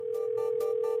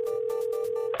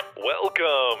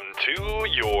Welcome to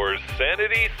your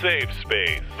Sanity Safe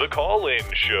Space, the call-in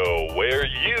show where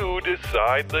you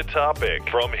decide the topic.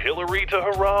 From Hillary to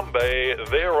Harambe,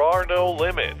 there are no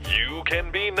limits. You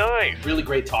can be nice. Really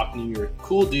great talking to you. You're a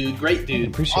cool dude, great dude.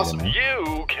 Appreciate awesome. it, man.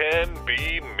 You can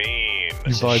be mean.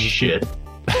 You buy the shit.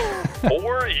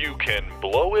 Or you can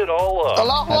blow it all up.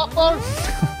 Allah Akbar.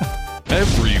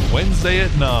 Every Wednesday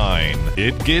at 9,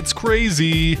 it gets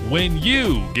crazy when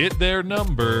you get their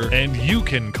number and you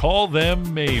can call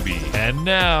them maybe. And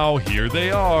now, here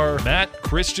they are, Matt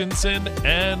Christensen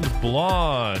and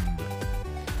Blonde.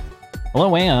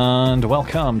 Hello and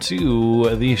welcome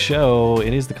to the show.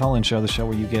 It is the call-in show, the show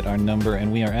where you get our number,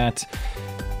 and we are at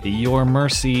your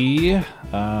mercy.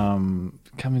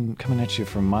 Coming at you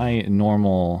from my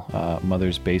normal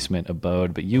mother's basement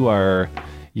abode, but you are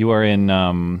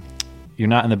in. You're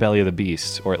not in the belly of the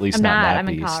beast, or at least not that I'm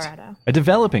beast. in Colorado. A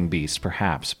developing beast,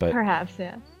 perhaps, but Perhaps,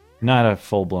 yeah. not a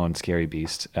full-blown scary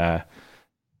beast. Fort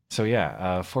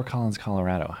Collins,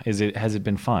 Colorado. Has it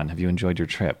been fun? Have you enjoyed your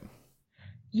trip?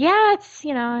 Yeah,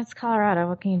 it's Colorado.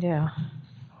 What can you do?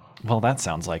 Well, that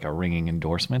sounds like a ringing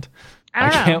endorsement. I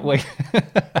don't know. Can't wait.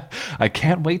 I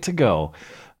can't wait to go.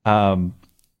 In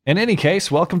any case,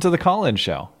 welcome to the call-in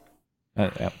show.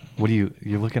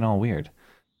 You're looking all weird.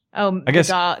 Oh, I guess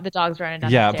the dog's running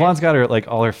down. Yeah, the Blonde's got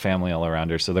all her family all around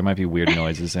her, so there might be weird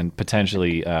noises and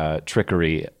potentially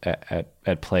trickery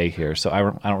at play here. So I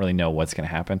don't really know what's going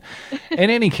to happen. In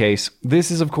any case,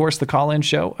 this is of course the call-in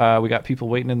show. We got people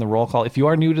waiting in the roll call. If you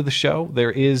are new to the show,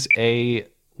 there is a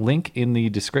link in the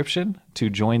description to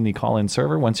join the call-in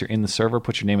server. Once you're in the server,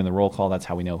 put your name in the roll call. That's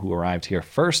how we know who arrived here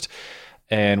first.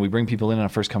 And we bring people in on a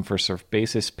first-come, first-served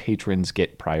basis. Patrons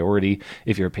get priority.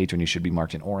 If you're a patron, you should be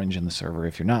marked in orange in the server.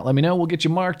 If you're not, let me know. We'll get you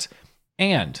marked.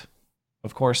 And,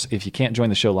 of course, if you can't join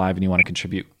the show live and you want to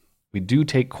contribute, we do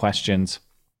take questions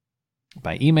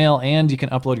by email, and you can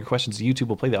upload your questions to YouTube.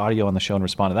 We'll play the audio on the show and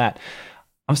respond to that.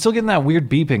 I'm still getting that weird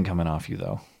beeping coming off you,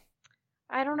 though.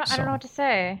 I don't know. So, I don't know what to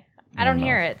say. I I don't don't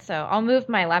hear know. it, so I'll move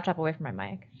my laptop away from my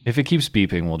mic. If it keeps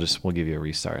beeping, we'll give you a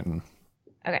restart and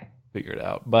Okay. figure it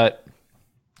out. But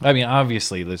I mean,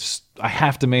 obviously, I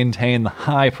have to maintain the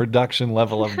high production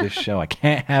level of this show. I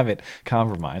can't have it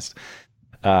compromised.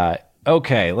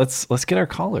 Okay, let's get our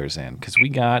callers in because we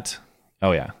got.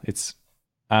 Oh yeah, it's.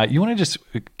 You want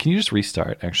to can you just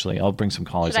restart? Actually, I'll bring some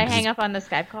callers. Should I in, hang up on the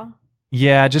Skype call?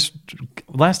 Yeah, just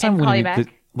last time And call you when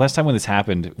back? last time when this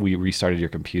happened, we restarted your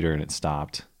computer and it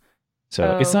stopped.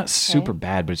 So it's not super Okay.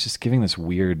 bad, but it's just giving this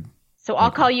weird. So I'll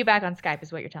call you back on Skype,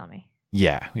 is what you're telling me.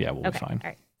 Yeah, we'll be Okay. fine.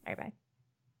 All right, bye.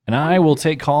 And I will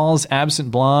take calls absent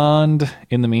Blonde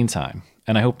in the meantime.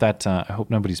 And I hope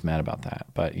nobody's mad about that.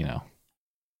 But,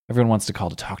 everyone wants to call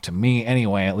to talk to me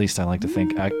anyway. At least I like to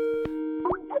think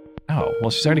Oh, well,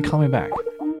 she's already called me back.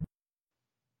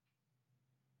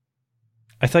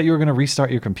 I thought you were going to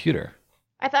restart your computer.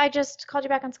 I thought I just called you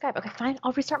back on Skype. Okay, fine.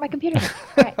 I'll restart my computer then.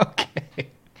 All right. Okay.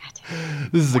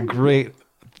 God. This is a great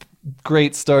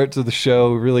start to the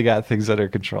show. We really got things under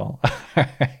control. All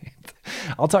right.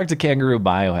 I'll talk to Kangaroo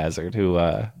Biohazard, who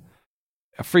a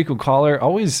frequent caller.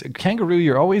 Always Kangaroo,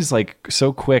 you're always like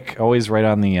so quick, always right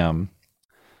on the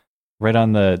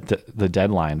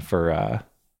deadline for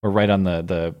or right on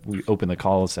we open the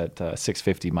calls at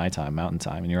 6:50 my time, Mountain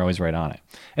Time, and you're always right on it.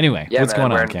 Anyway, what's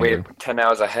going on, Kangaroo? We're 10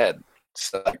 hours ahead,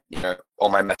 so all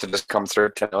my messages come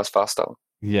through 10 hours faster.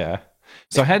 Yeah.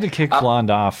 So I had to kick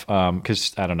Blonde off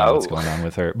because I don't know what's going on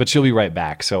with her, but she'll be right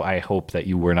back. So I hope that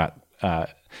you were not.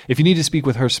 If you need to speak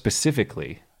with her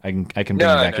specifically, I can bring you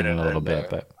back in a little bit.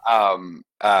 But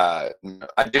I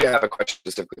do have a question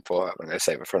specifically for her. I'm going to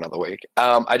save it for another week.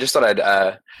 I just thought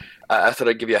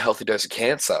I'd give you a healthy dose of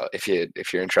cancer if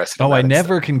you're interested. I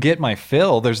never can get my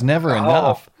fill. There's never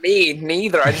enough. Me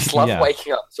neither. I just love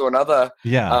waking up to another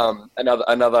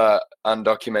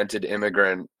undocumented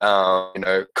immigrant.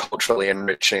 Culturally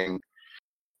enriching.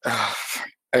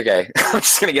 Okay, I'm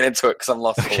just gonna get into it because I'm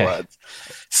lost for words.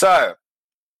 So,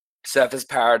 Surfers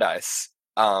Paradise.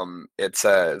 It's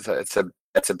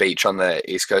a beach on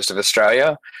the east coast of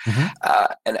Australia.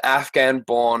 Mm-hmm. An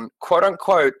Afghan-born, quote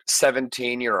unquote,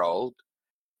 17-year-old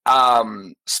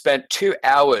spent 2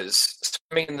 hours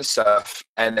swimming in the surf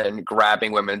and then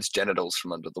grabbing women's genitals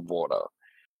from under the water.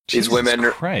 These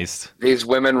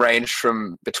women ranged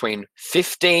from between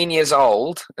 15 years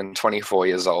old and 24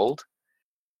 years old.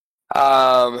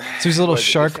 So he's a little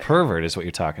shark pervert, is what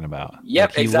you're talking about.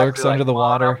 Yep, he lurks under the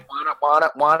water.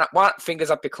 Want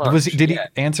fingers up your clutch. Did he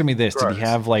answer me this? Gross. Did he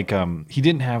have he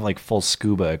didn't have full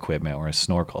scuba equipment or a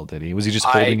snorkel, did he? Was he just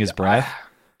holding his breath?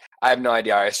 I have no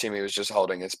idea. I assume he was just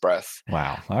holding his breath.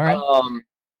 Wow. All right.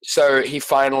 So he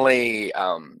finally,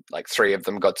 like 3 of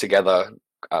them got together,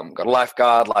 got a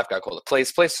lifeguard called the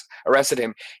police arrested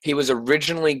him. He was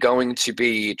originally going to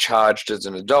be charged as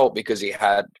an adult because he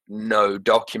had no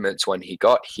documents when he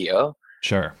got here.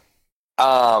 Sure.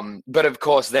 But of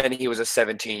course, then he was a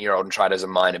 17-year-old and tried as a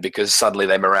minor because suddenly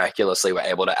they miraculously were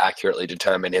able to accurately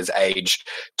determine his age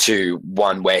to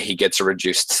one where he gets a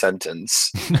reduced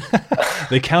sentence.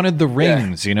 They counted the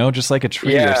rings, just like a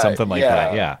tree or something like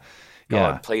that. Yeah.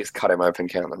 God, please cut him open,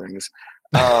 count the rings.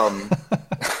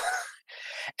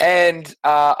 And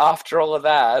after all of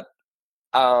that,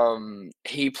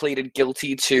 he pleaded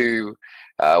guilty to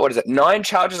 9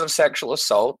 charges of sexual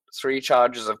assault, 3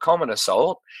 charges of common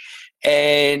assault,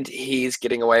 and he's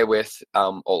getting away with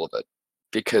all of it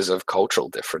because of cultural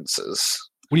differences.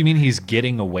 What do you mean he's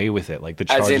getting away with it? Like the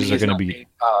charges are going to be being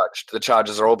charged. The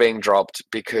charges are all being dropped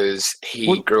because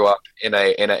he grew up in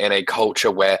a culture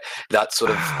where that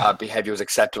sort of behavior was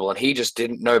acceptable, and he just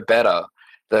didn't know better.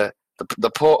 The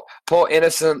poor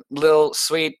innocent little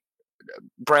sweet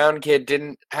brown kid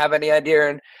didn't have any idea,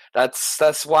 and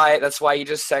that's why he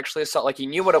just sexually assault. Like, he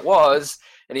knew what it was,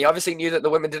 and he obviously knew that the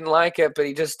women didn't like it, but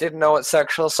he just didn't know what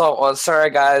sexual assault was. Sorry,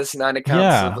 guys, 9 accounts.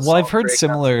 Yeah, of assault, well, I've heard 3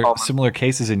 accounts similar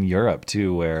cases in Europe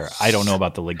too, where I don't know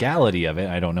about the legality of it.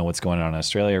 I don't know what's going on in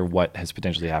Australia or what has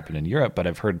potentially happened in Europe, but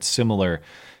I've heard similar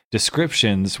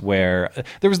descriptions where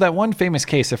there was that one famous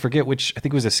case, I forget which, I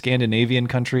think it was a Scandinavian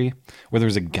country, where there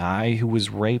was a guy who was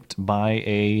raped by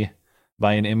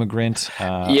an immigrant.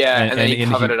 and then he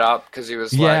covered it up because he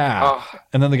was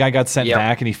and then the guy got sent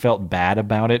back and he felt bad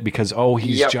about it because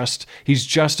he's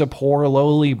just a poor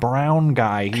lowly brown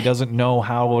guy. He doesn't know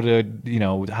how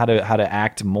to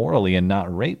act morally and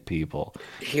not rape people.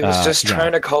 He was just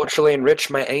trying to culturally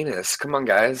enrich my anus. Come on,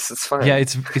 guys, it's fine. Yeah,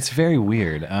 it's very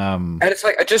weird. And it's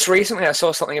like, just recently I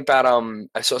saw something about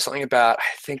I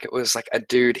think it was like a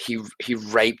dude, he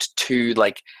raped 2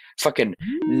 like fucking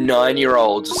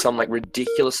 9-year-olds or some like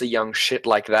ridiculously young shit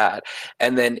like that,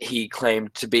 and then he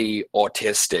claimed to be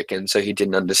autistic, and so he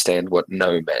didn't understand what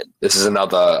no meant. This is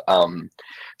another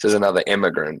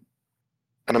immigrant,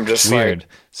 and I'm just weird. Like,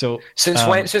 so since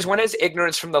when has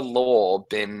ignorance from the law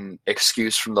been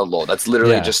excused from the law? That's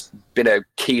literally just been a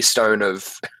keystone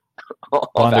of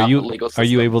Bond, our legal system. Are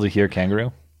you able to hear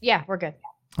Kangaroo? Yeah, we're good.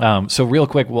 So real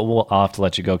quick, I'll have to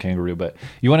let you go, Kangaroo, but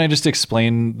you want to just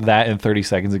explain that in 30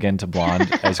 seconds again to Blonde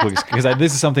as quick, because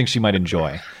this is something she might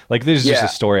enjoy. Like, this is just a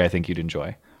story I think you'd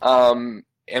enjoy.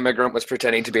 Immigrant was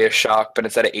pretending to be a shark, but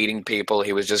instead of eating people,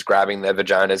 he was just grabbing their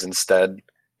vaginas instead.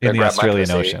 In the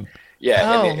Australian Ocean.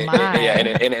 Yeah,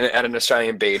 at an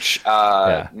Australian beach.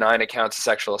 9 accounts of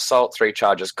sexual assault, 3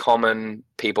 charges common,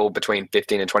 people between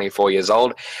 15 and 24 years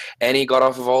old. And he got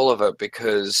off of all of it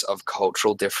because of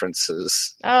cultural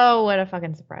differences. Oh, what a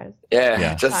fucking surprise.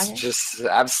 Yeah. Just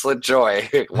absolute joy.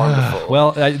 Wonderful.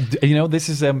 Well,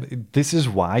 this is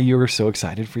why you were so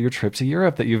excited for your trip to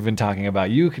Europe that you've been talking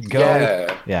about. You could go.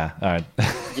 Yeah. All right.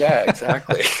 Yeah,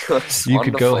 exactly. You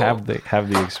could go have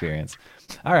the experience.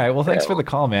 All right. Well, thanks for the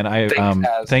call, man.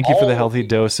 Thank you for the healthy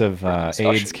dose of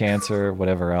AIDS, cancer,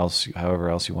 however else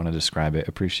you want to describe it.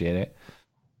 Appreciate it.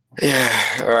 Yeah.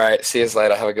 All right. See you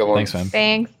later. Have a good one. Thanks, man.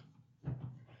 Thanks.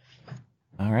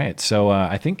 All right. So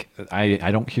I think I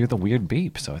don't hear the weird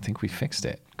beep, so I think we fixed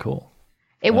it. Cool.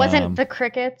 It wasn't the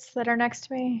crickets that are next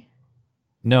to me?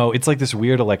 No, it's like this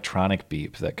weird electronic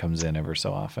beep that comes in ever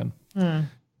so often.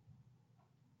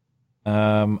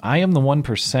 I Am the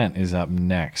 1% is up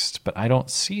next, but I don't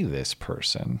see this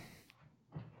person.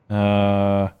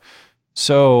 So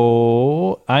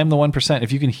I Am the 1%.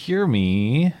 If you can hear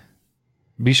me,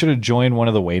 be sure to join one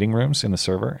of the waiting rooms in the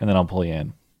server, and then I'll pull you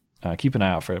in. Keep an eye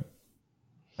out for it.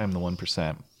 I Am the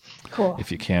 1%. Cool.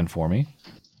 If you can for me.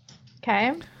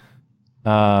 Okay.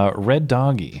 Red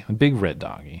Doggy, Big Red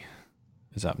Doggy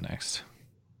is up next.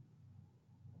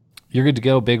 You're good to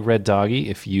go, Big Red Doggy,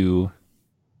 if you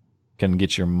can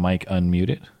get your mic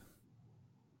unmuted.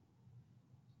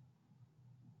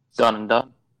 Done and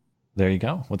done. There you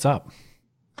go. What's up?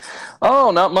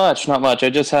 Oh, not much. I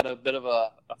just had a bit of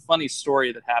a funny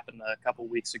story that happened a couple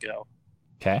weeks ago.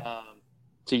 Okay.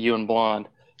 To you and Blonde.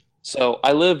 So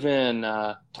I live in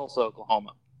Tulsa,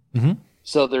 Oklahoma. Mm-hmm.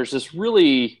 So there's this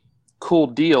really cool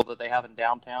deal that they have in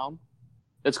downtown.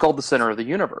 It's called the Center of the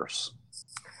Universe.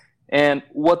 And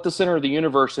what the Center of the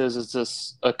Universe is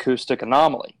this acoustic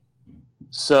anomaly.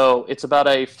 So it's about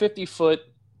a 50-foot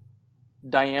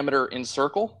diameter in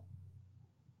circle.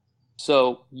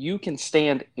 So you can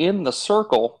stand in the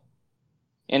circle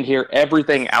and hear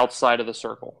everything outside of the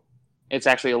circle. It's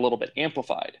actually a little bit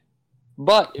amplified.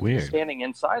 But if you're standing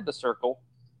inside the circle,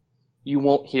 you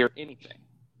won't hear anything.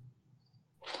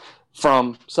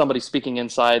 from somebody speaking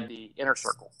inside the inner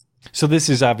circle. So this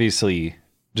is obviously,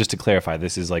 just to clarify,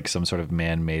 this is like some sort of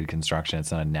man-made construction.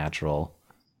 It's not a natural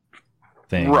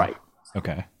thing. Right.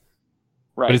 Okay.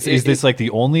 Right. But is this like the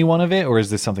only one of it, or is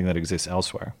this something that exists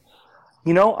elsewhere?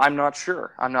 You know, I'm not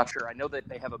sure. I know that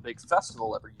they have a big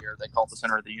festival every year. They call it the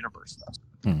Center of the Universe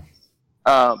Festival.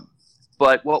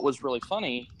 But what was really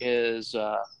funny is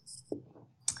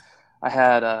I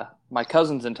had my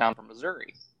cousins in town from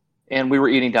Missouri, and we were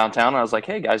eating downtown. And I was like,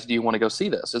 "Hey guys, do you want to go see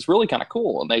this? It's really kind of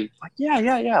cool." And they like,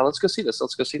 "Yeah, let's go see this.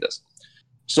 Let's go see this."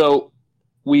 So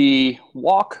we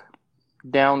walk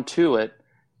down to it,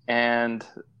 and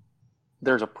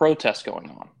there's a protest going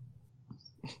on.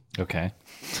 Okay.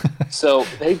 So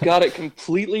they've got it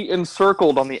completely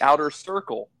encircled on the outer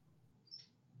circle.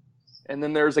 And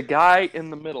then there's a guy in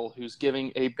the middle who's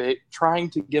trying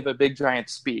to give a big giant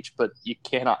speech, but you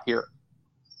cannot hear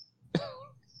it.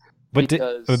 But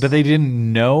they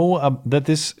didn't know that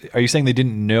this. Are you saying they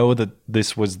didn't know that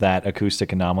this was that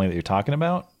acoustic anomaly that you're talking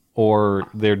about, or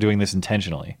they're doing this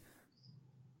intentionally?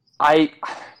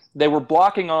 They were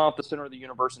blocking off the center of the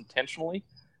universe intentionally,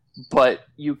 but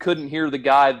you couldn't hear the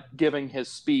guy giving his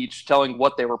speech telling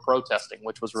what they were protesting,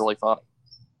 which was really funny.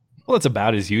 Well, it's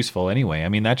about as useful anyway. I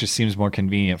mean, that just seems more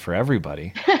convenient for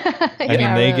everybody. I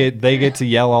Yeah, mean, they get to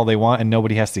yell all they want and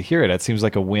nobody has to hear it. That seems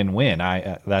like a win-win.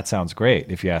 That sounds great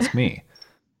if you ask me.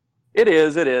 It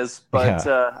is, but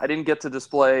Yeah. I didn't get to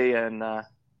display and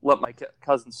let my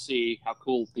cousins see how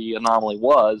cool the anomaly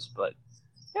was. But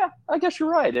yeah, I guess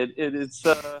you're right. It's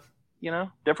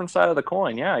different side of the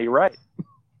coin. Yeah, you're right.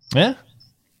 Yeah.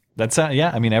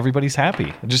 I mean, everybody's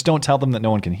happy. Just don't tell them that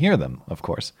no one can hear them, of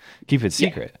course. Keep it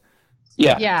secret.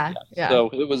 Yeah. Yeah. So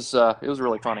it was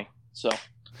really funny. So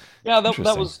yeah,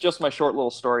 that was just my short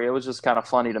little story. It was just kind of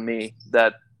funny to me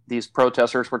that these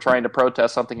protesters were trying to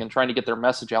protest something and trying to get their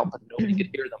message out, but nobody could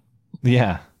hear them.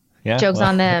 Yeah. Jokes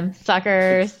on them,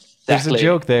 suckers. There's a Exactly.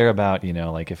 joke there about,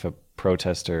 like if a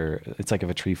protester, it's like if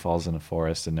a tree falls in a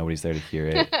forest and nobody's there to hear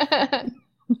it,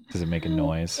 does it make a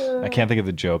noise? I can't think of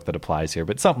the joke that applies here,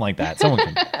 but something like that.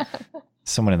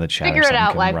 Someone in the chat Figure or it something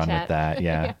out, can live run chat. with that.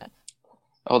 Yeah.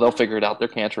 Oh, they'll figure it out. They're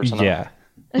cancerous enough. Yeah.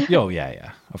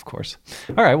 Yeah, of course.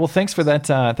 All right. Well, thanks for that.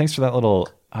 Thanks for that little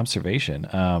observation.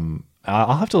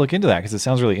 I'll have to look into that because it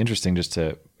sounds really interesting, just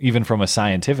to even from a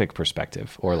scientific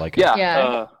perspective, or like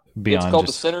Yeah. beyond. It's called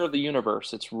just, the Center of the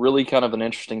Universe. It's really kind of an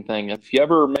interesting thing. If you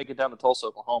ever make it down to Tulsa,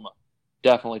 Oklahoma,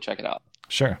 definitely check it out.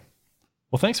 Sure.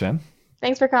 Well, thanks, man.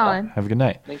 Thanks for calling. Have a good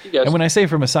night. Thank you, guys. And when I say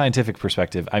from a scientific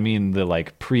perspective, I mean the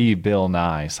like pre-Bill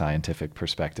Nye scientific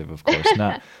perspective, of course.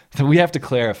 Not we have to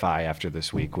clarify after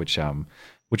this week, which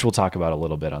we'll talk about a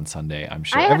little bit on Sunday. I'm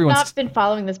sure I have everyone's not been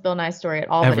following this Bill Nye story at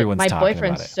all. But Everyone's my talking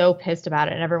boyfriend's about it. so pissed about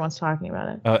it, and everyone's talking about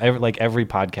it. every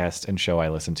podcast and show I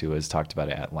listen to has talked about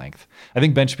it at length. I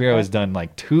think Ben Shapiro has done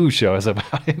like 2 shows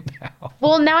about it now.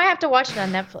 Well, now I have to watch it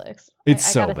on Netflix. It's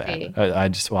I so gotta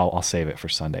bad. see. I'll save it for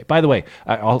Sunday. By the way,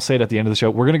 I'll say it at the end of the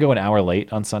show. We're going to go an hour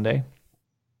late on Sunday.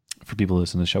 For people who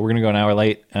listen to the show, we're going to go an hour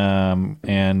late. But other I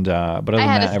than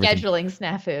had that, a scheduling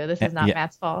snafu. This is not yeah.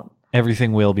 Matt's fault.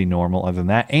 everything will be normal other than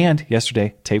that. And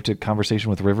yesterday, taped a conversation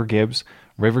with River Gibbs.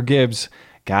 River Gibbs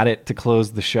got it to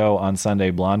close the show on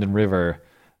Sunday. Blonde and River,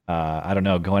 I don't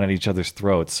know, going at each other's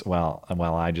throats while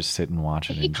I just sit and watch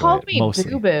and He enjoy called it. me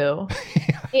Mostly. Boo Boo.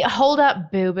 Hold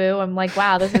up, Boo Boo. I'm like,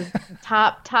 wow, this is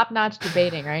top notch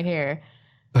debating right here.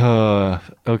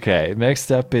 Okay.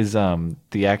 Next up is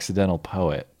The Accidental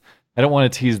Poet. I don't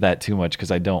want to tease that too much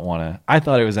because I don't want to. I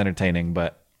thought it was entertaining,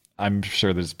 but I'm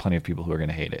sure there's plenty of people who are going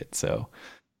to hate it. So,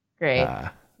 Great.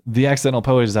 The Accidental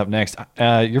Poet is up next.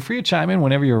 You're free to chime in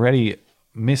whenever you're ready,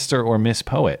 Mr. or Miss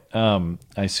Poet. I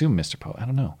assume Mr. Poet. I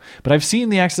don't know. But I've seen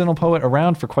The Accidental Poet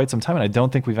around for quite some time, and I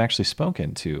don't think we've actually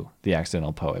spoken to The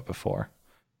Accidental Poet before.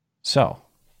 So,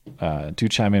 do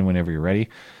chime in whenever you're ready.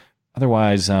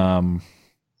 Otherwise, Osama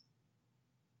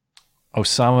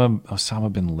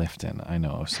bin Lifton. I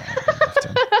know Osama bin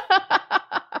Lifton.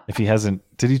 If he hasn't,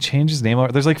 did he change his name?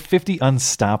 There's like 50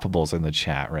 Unstoppables in the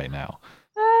chat right now.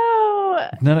 Oh.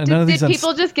 None of these. Did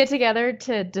people just get together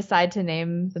to decide to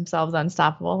name themselves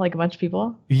Unstoppable, like a bunch of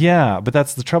people? Yeah, but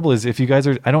that's the trouble is if you guys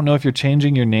are, I don't know if you're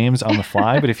changing your names on the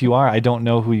fly, but if you are, I don't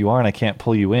know who you are and I can't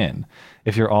pull you in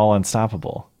if you're all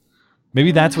unstoppable.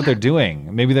 Maybe that's what they're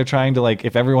doing. Maybe they're trying to like,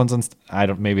 if everyone's,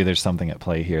 maybe there's something at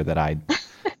play here that I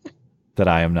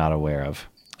am not aware of.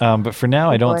 But for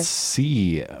now, I don't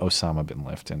see Osama bin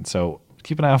Lifton. So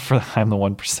keep an eye out for I'm the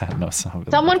 1% Osama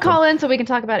bin Someone Lifton. call in so we can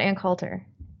talk about Ann Coulter.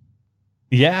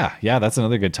 Yeah, that's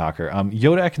another good talker.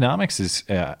 Yoda Economics is,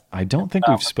 I don't think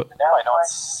we've spoken. Now I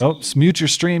don't. Oh, mute your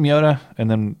stream, Yoda, and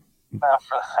then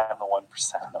I'm the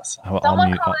 1%. I'll Someone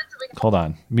mute. call in so we can- Hold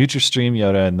on. Mute your stream,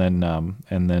 Yoda,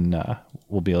 and then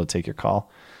we'll be able to take your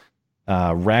call.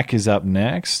 Rec is up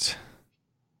next.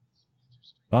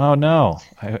 Oh no,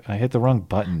 I hit the wrong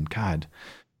button. God,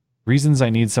 reasons I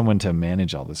need someone to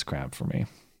manage all this crap for me.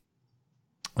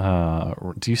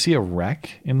 Do you see a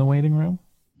Rec in the waiting room?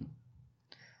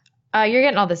 You're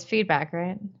getting all this feedback,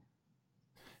 right?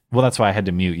 Well, that's why I had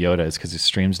to mute Yoda, is because his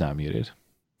stream's not muted.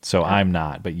 So I'm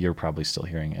not, but you're probably still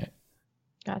hearing it.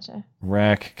 Gotcha.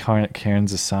 Rec, Karen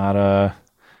Zasada.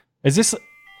 Is this?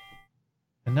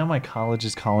 And now my college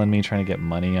is calling me, trying to get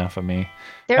money off of me.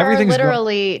 There Everything's are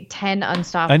literally 10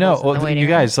 unstoppables. I know. In the Well, waiting you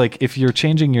guys, like, if you're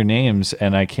changing your names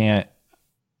and I can't.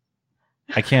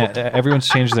 Everyone's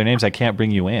changed their names. I can't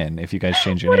bring you in if you guys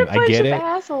change your room. name. What a I get bunch it. of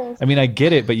assholes. I mean, I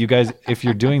get it, but you guys, if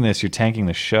you're doing this, you're tanking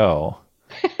the show.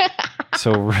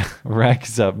 So Rec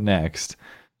is up next.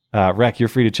 Rec, you're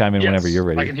free to chime in whenever you're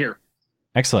ready. I can hear.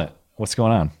 Excellent. What's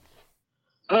going on?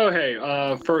 Oh,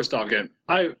 hey. First off, again,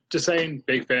 I just saying,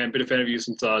 big fan, been a fan of you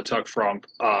since Tuck Frump.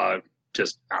 I'm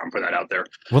putting that out there.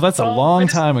 Well, that's a long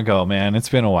time ago, man. It's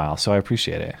been a while, so I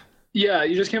appreciate it. Yeah,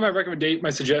 you just came out recommendation,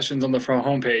 my suggestions on the front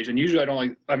homepage, and usually I don't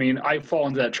like. I mean, I fall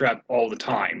into that trap all the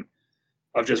time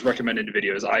of just recommended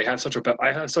videos. I have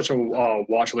such a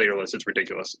watch later list. It's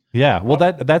ridiculous. Yeah, well,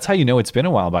 that's how you know it's been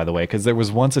a while, by the way, because there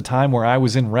was once a time where I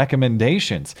was in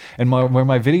recommendations and where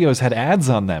my videos had ads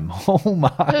on them. Oh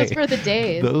my! Those were the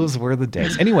days. Those were the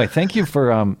days. Anyway, thank you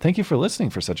for listening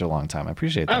for such a long time. I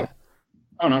appreciate that.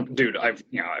 Oh no, dude!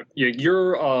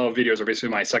 Your videos are basically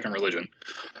my second religion.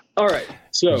 All right,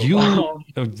 so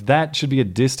that should be a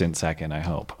distant second, I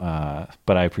hope,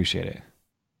 but I appreciate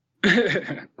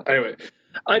it. Anyway,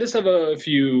 I just have a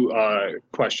few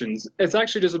questions. It's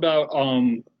actually just about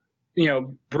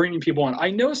bringing people on.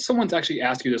 I know someone's actually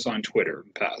asked you this on Twitter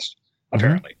in the past,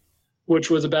 apparently, which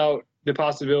was about the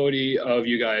possibility of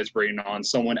you guys bringing on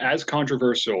someone as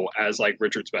controversial as like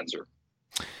Richard Spencer.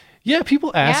 Yeah,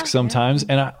 people ask sometimes,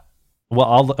 and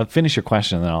I'll finish your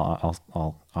question, and then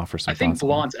I'll offer some. I think thoughts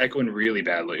Blonde's echoing really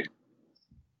badly.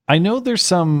 I know there's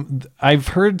some. I've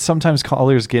heard sometimes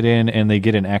callers get in and they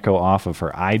get an echo off of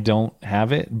her. I don't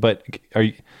have it, but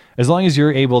as long as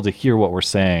you're able to hear what we're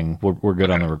saying, we're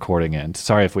good on the recording end.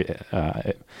 Sorry if we.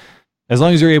 As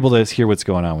long as you're able to hear what's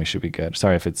going on, we should be good.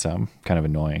 Sorry if it's kind of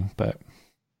annoying, but.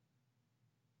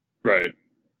 Right.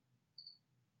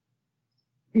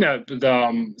 No, but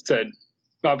said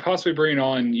possibly bringing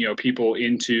on people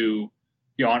into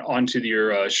onto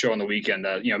your show on the weekend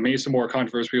that maybe some more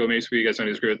controversial people, maybe some you guys don't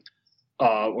disagree with,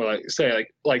 or like say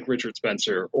like Richard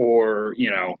Spencer, or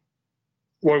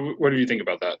what do you think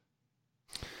about that?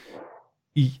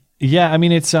 Yeah, I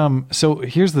mean it's so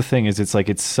here's the thing is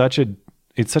it's such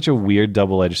a weird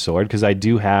double-edged sword, because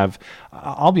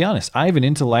I'll be honest, I have an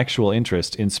intellectual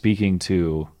interest in speaking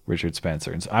to Richard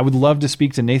Spencer. And so I would love to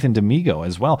speak to Nathan D'Amigo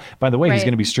as well. By the way, he's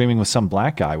going to be streaming with some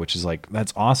black guy, which is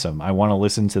that's awesome. I want to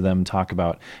listen to them talk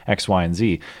about X, Y, and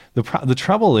Z. The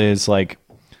trouble is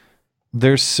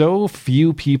there's so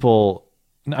few people,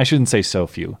 I shouldn't say so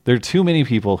few. There are too many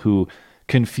people who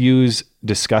confuse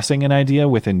discussing an idea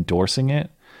with endorsing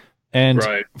it. And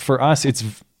for us, it's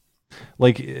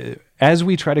as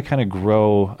we try to kind of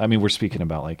grow, I mean, we're speaking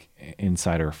about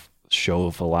insider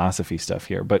show philosophy stuff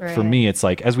here, but for me, it's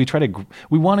as we try to,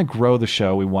 we want to grow the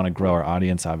show, we want to grow our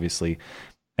audience, obviously.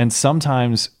 And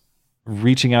sometimes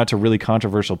reaching out to really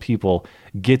controversial people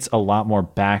gets a lot more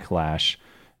backlash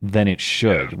than it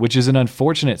should, which is an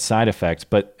unfortunate side effect.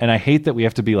 And I hate that we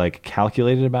have to be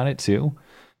calculated about it too.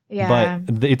 Yeah.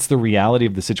 But it's the reality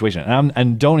of the situation.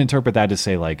 And don't interpret that to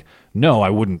say no, I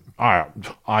wouldn't,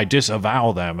 I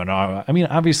disavow them. And I mean,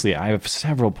 obviously I have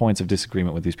several points of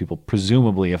disagreement with these people,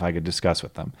 presumably if I could discuss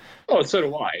with them. Oh, so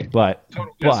do I. But so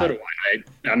do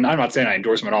I. I'm not saying I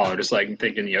endorse them at all. I'm just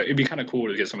thinking, it'd be kind of cool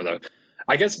to get some of the,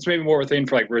 I guess it's maybe more of a thing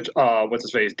for Rich, what's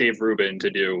his face, Dave Rubin to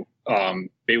do.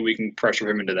 Maybe we can pressure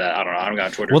him into that. I don't know. I don't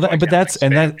got Twitter.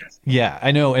 Well, yeah,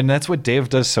 I know, and that's what Dave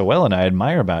does so well, and I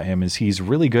admire about him is he's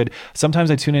really good. Sometimes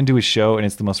I tune into his show, and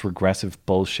it's the most regressive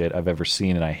bullshit I've ever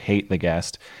seen, and I hate the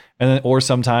guest. Or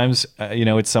sometimes,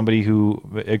 it's somebody who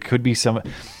it could be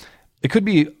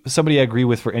somebody I agree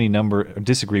with for any number, or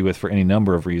disagree with for any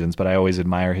number of reasons, but I always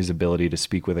admire his ability to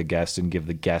speak with a guest and give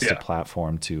the guest a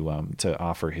platform to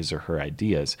offer his or her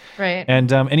ideas. Right.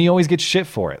 And he always gets shit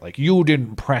for it. You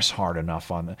didn't press hard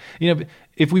enough on the,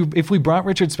 if we brought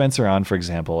Richard Spencer on, for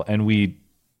example, and we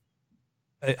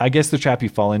I guess the trap you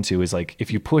fall into is like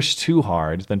if you push too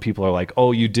hard, then people are like,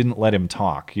 "Oh, you didn't let him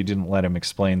talk. You didn't let him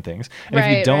explain things." And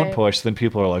if you don't push, then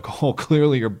people are like, "Oh,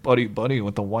 clearly you're buddy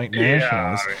with the white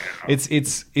nationalists."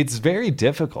 Yeah. It's very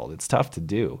difficult. It's tough to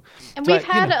do. And But, we've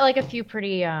had like a few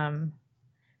pretty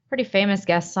famous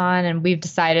guests on, and we've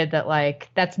decided that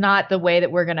like that's not the way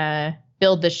that we're gonna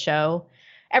build the show.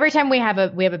 Every time we have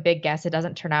a big guest, it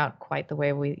doesn't turn out quite the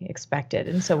way we expected,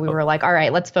 and so we were like, all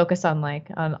right, let's focus on like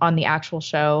on the actual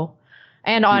show,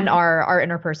 and on our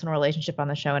interpersonal relationship on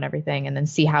the show and everything, and then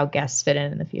see how guests fit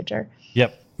in the future.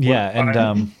 Yep. Yeah,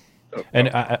 and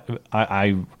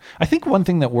I think one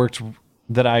thing that worked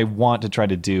that I want to try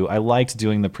to do. I liked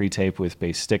doing the pre-tape with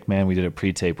Base Stickman. We did a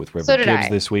pre-tape with River Gibbs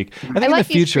this week. I think in the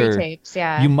future,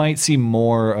 yeah. you might see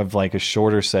more of like a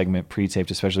shorter segment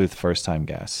pre-taped, especially with first-time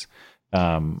guests.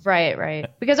 Right.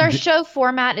 Because our show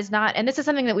format is not, and this is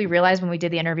something that we realized when we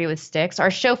did the interview with Styx,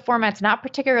 our show format's not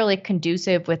particularly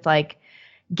conducive with like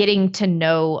getting to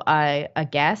know a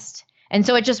guest. And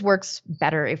so it just works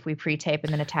better if we pre-tape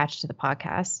and then attach to the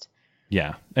podcast.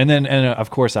 Yeah. And then, of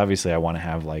course, obviously I want to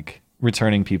have like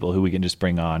returning people who we can just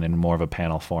bring on in more of a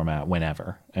panel format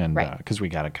whenever. And because we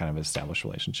got to kind of establish a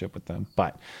relationship with them.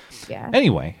 But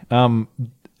anyway,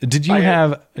 did you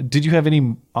have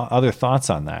any other thoughts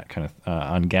on that kind of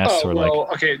on guests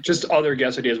okay, just other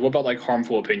guest ideas. What about like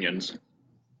harmful opinions?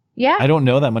 Yeah. I don't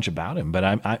know that much about him, but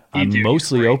I'm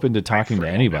mostly open to talking to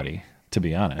anybody, to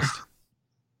be honest.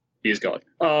 He's gone.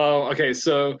 Okay,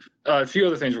 so a few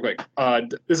other things real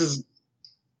quick. This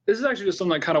is actually just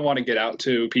something I kind of want to get out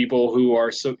to people who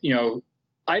are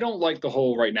I don't like the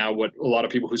whole right now what a lot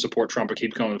of people who support Trump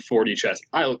keep calling 4D chess.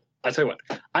 I tell you what,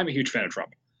 I'm a huge fan of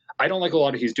Trump. I don't like a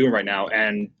lot of he's doing right now,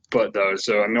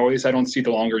 so I mean, at least I don't see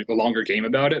the longer game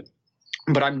about it.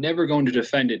 But I'm never going to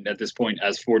defend it at this point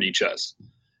as 4D chess,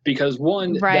 because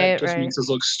one, that just makes us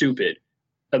look stupid.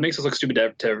 That makes us look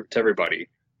stupid to everybody,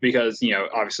 because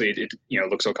obviously it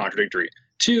looks so contradictory.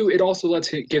 Two, it also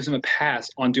gives him a pass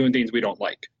on doing things we don't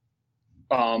like.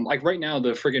 Like right now,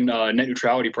 the friggin' net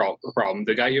neutrality problem.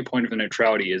 The guy you appointed for net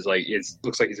neutrality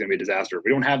looks like he's gonna be a disaster.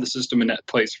 We don't have the system in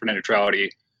place for net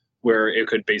neutrality where it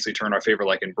could basically turn our favor,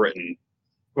 like in Britain.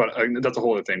 But that's a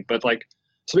whole other thing. But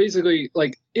so basically,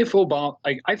 if Obama,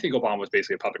 I think Obama was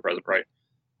basically a puppet president, right?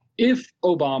 If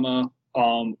Obama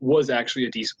was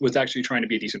actually trying to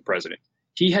be a decent president,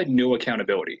 he had no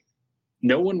accountability.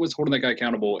 No one was holding that guy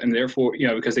accountable, and therefore,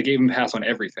 because they gave him a pass on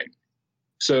everything.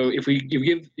 So if you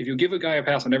give a guy a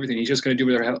pass on everything, he's just going to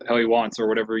do whatever hell he wants or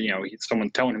whatever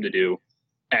someone's telling him to do,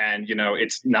 and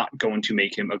it's not going to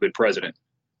make him a good president.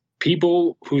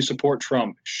 People who support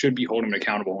Trump should be holding him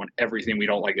accountable on everything we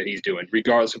don't like that he's doing,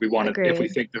 regardless if we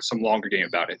think there's some longer game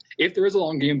about it. If there is a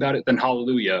long game about it, then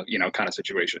hallelujah, kind of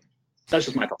situation. That's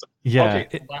just my thoughts. Yeah.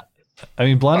 Okay. I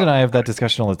mean, Blonde and I have that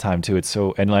discussion all the time too.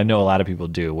 And I know a lot of people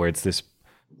do, where it's this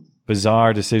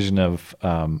bizarre decision of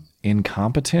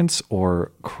incompetence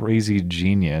or crazy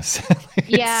genius.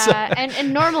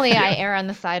 And normally I err on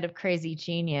the side of crazy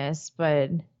genius, but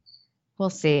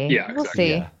we'll see. Yeah, we'll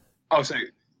see. Yeah. I'll say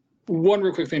one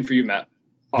real quick thing for you, Matt.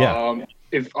 Yeah.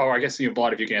 I guess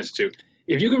Blonde, if you can answer too.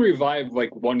 If you could revive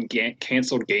one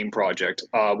canceled game project,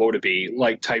 what would it be?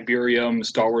 Like Tiberium,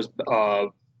 Star Wars,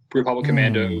 Republic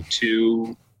Commando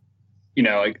 2,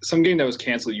 some game that was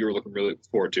canceled you were looking really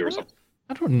forward to or something.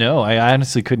 I don't know. I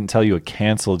honestly couldn't tell you a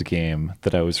canceled game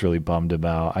that I was really bummed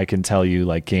about. I can tell you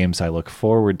games I look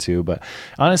forward to, but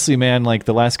honestly, man,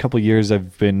 the last couple of years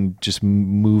I've been just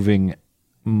moving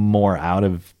more out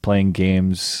of playing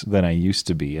games than I used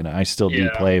to be, and I still do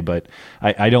play, but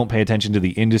I don't pay attention to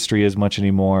the industry as much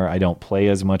anymore. I don't play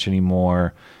as much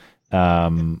anymore.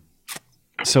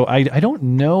 So I don't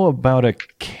know about a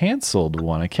canceled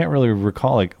one. I can't really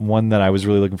recall one that I was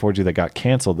really looking forward to that got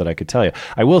canceled that I could tell you.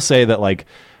 I will say that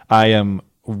I'm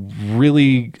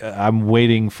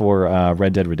waiting for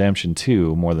Red Dead Redemption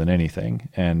 2 more than anything,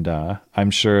 and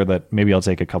I'm sure that maybe I'll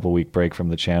take a couple week break from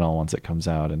the channel once it comes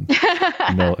out, and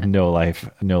no life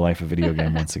a video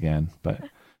game once again. But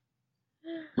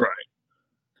right,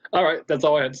 all right, that's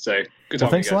all I had to say. Good talking.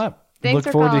 Well, thanks a lot. Thanks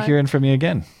Look forward to hearing from you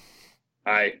again.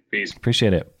 Hi, peace.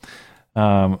 Appreciate it.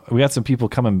 We got some people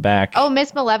coming back. Oh,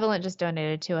 Miss Malevolent just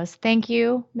donated to us. Thank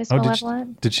you, Miss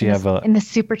Malevolent. Did she have in the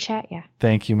super chat? Yeah.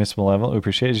 Thank you, Miss Malevolent. We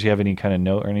appreciate it. Did you have any kind of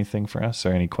note or anything for us,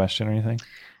 or any question or anything?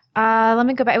 Let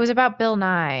me go back. It was about Bill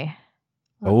Nye.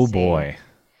 Let's see. Boy.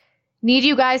 Need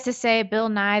you guys to say Bill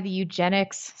Nye, the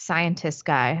eugenics scientist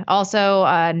guy. Also,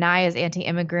 Nye is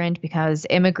anti-immigrant because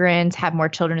immigrants have more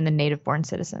children than native-born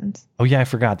citizens. Oh yeah, I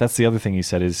forgot. That's the other thing he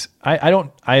said is I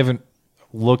haven't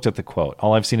looked at the quote.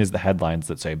 All I've seen is the headlines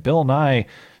that say Bill Nye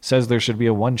says there should be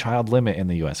a 1-child limit in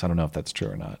the U.S. I don't know if that's true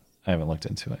or not. I haven't looked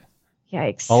into it.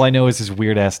 Yikes. All I know is this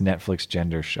weird ass Netflix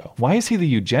gender show. Why is he the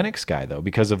eugenics guy though?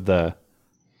 Because of the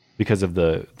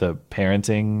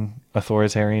parenting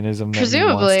authoritarianism. That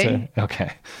Presumably. He wants to?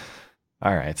 Okay.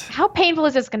 All right. How painful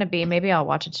is this going to be? Maybe I'll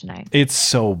watch it tonight. It's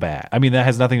so bad. I mean, that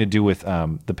has nothing to do with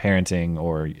the parenting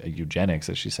or eugenics,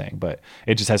 as she's saying, but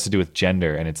it just has to do with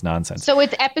gender, and it's nonsense. So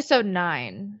it's episode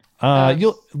 9.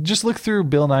 You'll just look through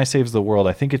Bill Nye Saves the World.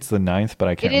 I think it's the 9th, but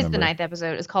I can't remember. It is the 9th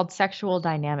episode. It's called Sexual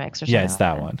Dynamics or something. Yeah, it's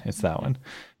that one. It's that one.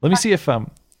 Let me see if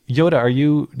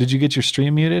Yoda, did you get your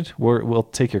stream muted? We'll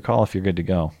take your call if you're good to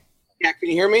go. Yeah, can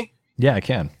you hear me? Yeah, I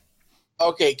can.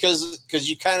 Okay, because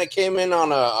you kind of came in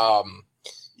on a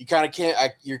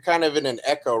you're kind of in an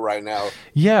echo right now.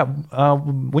 Yeah,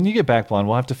 when you get back, Blonde,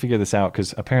 we'll have to figure this out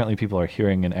because apparently people are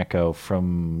hearing an echo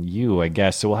from you, I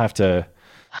guess. So we'll have to,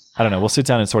 I don't know, we'll sit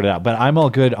down and sort it out. But I'm all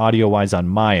good audio-wise on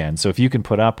my end. So if you can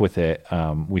put up with it,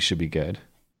 we should be good.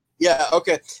 Yeah,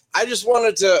 okay. I just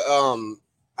wanted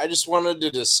to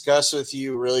discuss with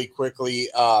you really quickly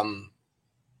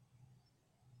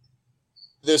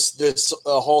this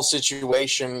whole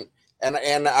situation.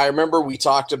 And I remember we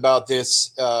talked about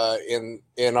this in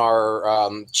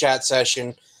our chat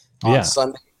session on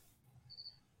Sunday.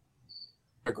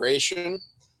 Immigration,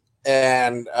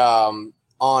 and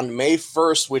on May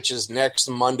 1st, which is next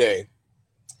Monday,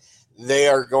 they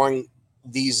are going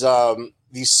these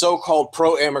so-called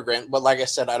pro-immigrant, but like I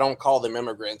said, I don't call them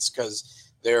immigrants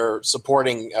because they're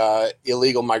supporting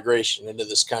illegal migration into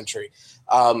this country.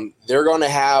 They're going to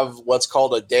have what's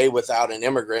called a day without an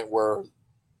immigrant, where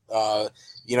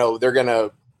they're going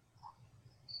to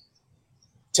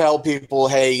tell people,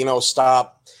 hey,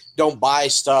 stop, don't buy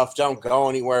stuff, don't go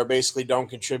anywhere, basically don't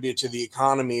contribute to the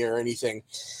economy or anything.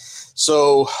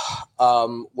 So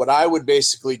what I would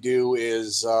basically do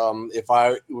is if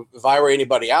I were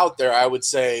anybody out there, I would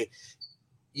say,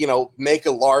 make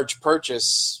a large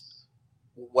purchase,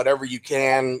 whatever you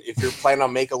can, if you're planning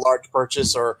on make a large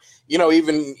purchase, or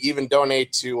even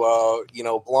donate to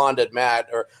Blonde and Matt,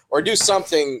 or do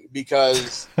something,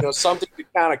 because something to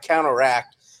kind of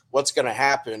counteract what's going to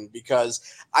happen, because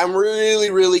I'm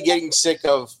really getting sick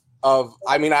of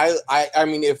I mean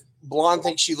if Blonde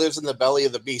thinks she lives in the belly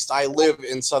of the beast, I live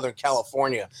in Southern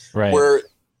California, right, where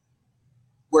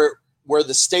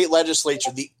the state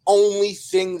legislature, the only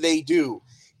thing they do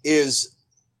is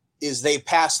they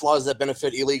pass laws that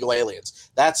benefit illegal aliens.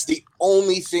 That's the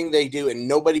only thing they do, and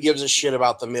nobody gives a shit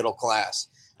about the middle class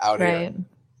out here.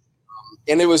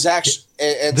 And it was actually,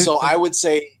 and so I would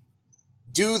say,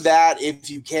 do that if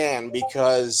you can,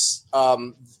 because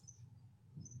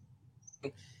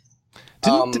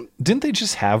didn't they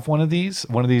just have one of these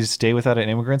Day Without an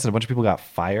Immigrants, and a bunch of people got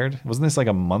fired? Wasn't this like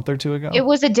a month or two ago? It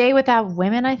was a Day Without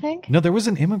Women, I think. No, there was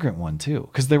an immigrant one too,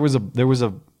 because there was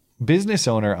a business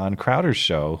owner on Crowder's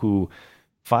show who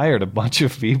fired a bunch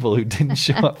of people who didn't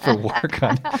show up for work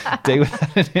on Day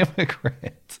Without an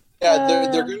Immigrant. Yeah,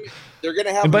 they're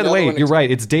gonna have. And by the way, you're right.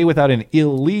 It's Day Without an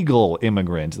Illegal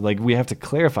Immigrant. Like, we have to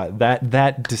clarify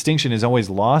that distinction is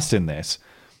always lost in this.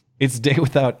 It's Day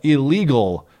Without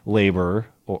Illegal Labor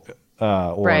or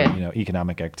right,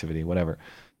 economic activity, whatever.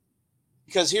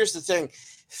 Because here's the thing,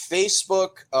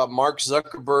 Facebook, Mark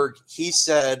Zuckerberg, he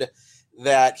said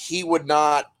that he would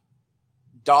not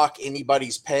dock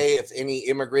anybody's pay. If any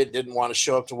immigrant didn't want to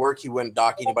show up to work, he wouldn't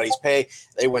dock anybody's pay.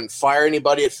 They wouldn't fire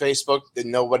anybody at Facebook. Then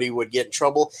nobody would get in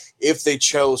trouble if they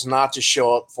chose not to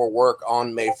show up for work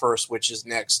on May 1st, which is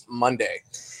next Monday.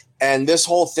 And this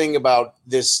whole thing about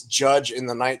this judge in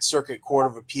the Ninth Circuit Court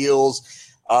of Appeals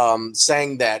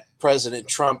saying that President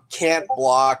Trump can't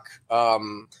block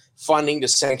funding to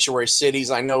sanctuary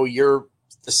cities. I know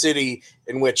the city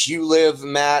in which you live,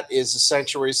 Matt, is a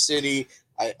sanctuary city.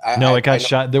 It got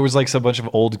shot. There was like a bunch of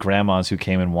old grandmas who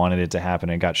came and wanted it to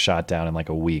happen, and it got shot down in like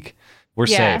a week. We're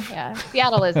safe. Yeah,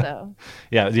 Seattle is though.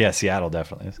 yeah, Seattle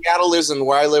definitely is. Seattle is, and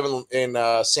where I live in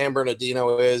San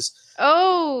Bernardino is.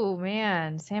 Oh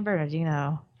man, San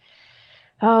Bernardino.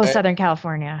 Oh, Southern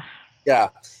California. Yeah,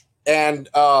 and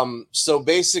so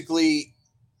basically,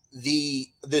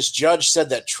 this judge said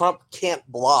that Trump can't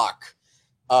block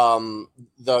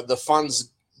the funds,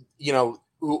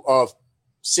 of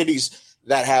cities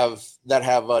that have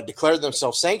declared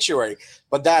themselves sanctuary.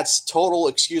 But that's total,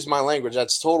 excuse my language,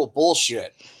 that's total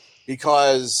bullshit,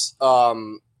 because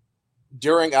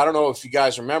during, I don't know if you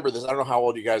guys remember this, I don't know how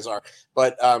old you guys are,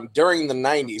 but during the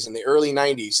 90s, in the early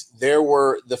 90s,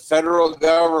 the federal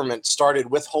government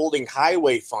started withholding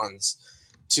highway funds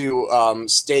to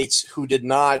states who did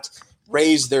not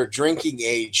raise their drinking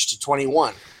age to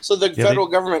 21. So the Yeah, federal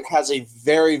government has a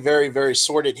very, very, very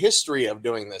sordid history of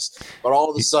doing this. But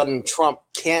all of a sudden, Trump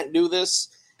can't do this.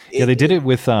 Yeah, they did it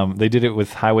with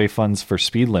highway funds for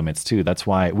speed limits too. That's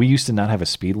why we used to not have a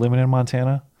speed limit in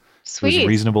Montana. It Sweet. was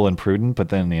reasonable and prudent, but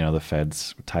then the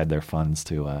feds tied their funds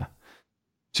to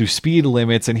speed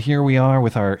limits, and here we are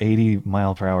with our 80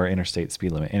 mile per hour interstate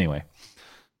speed limit. Anyway,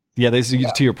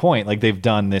 to your point, like they've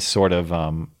done this sort of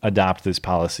adopt this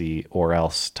policy or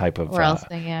else type of. Or else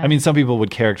thing, yeah. I mean, some people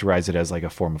would characterize it as like a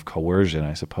form of coercion,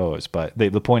 I suppose, but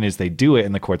the point is they do it,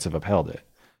 and the courts have upheld it.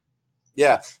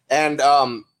 Yeah, and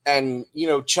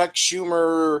Chuck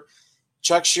Schumer,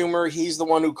 he's the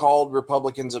one who called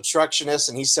Republicans obstructionists,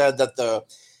 and he said that the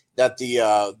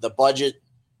budget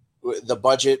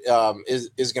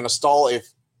is going to stall if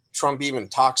Trump even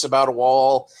talks about a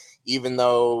wall, even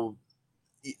though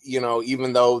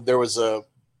there was a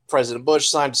President Bush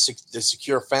signed the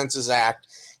Secure Fences Act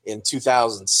in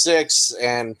 2006,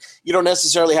 and you don't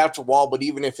necessarily have to wall, but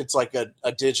even if it's like a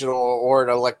digital or an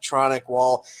electronic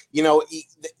wall,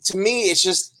 to me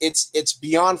it's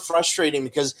beyond frustrating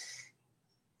because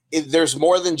there's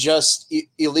more than just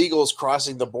illegals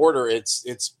crossing the border.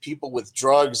 It's people with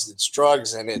drugs. It's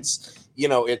drugs, and it's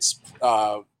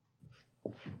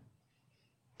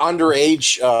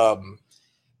underage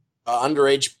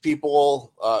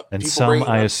people. And people some,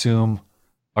 I assume,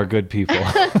 are good people.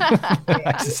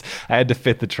 I had to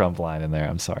fit the Trump line in there.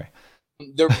 I'm sorry.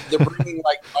 They're bringing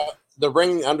they're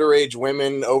bringing underage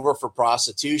women over for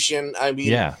prostitution. I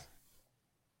mean, yeah.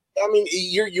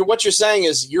 You're what you're saying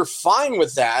is you're fine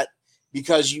with that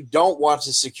because you don't want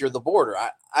to secure the border.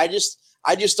 I just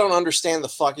don't understand the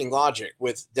fucking logic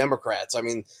with Democrats. I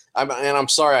mean, I'm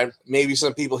sorry, maybe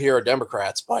some people here are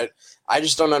Democrats, but I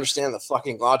just don't understand the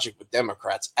fucking logic with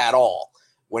Democrats at all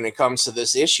when it comes to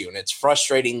this issue. And it's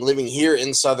frustrating living here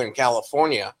in Southern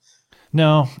California.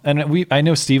 No, and I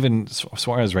know Steven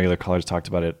Suarez, regular callers, talked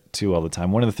about it too all the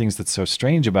time. One of the things that's so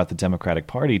strange about the Democratic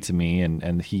Party to me,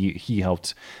 and he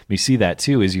helped me see that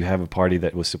too, is you have a party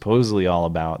that was supposedly all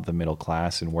about the middle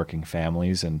class and working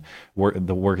families and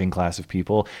the working class of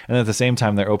people, and at the same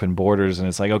time they're open borders, and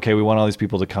it's like, okay, we want all these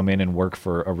people to come in and work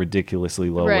for a ridiculously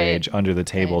low wage under the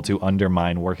table to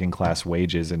undermine working class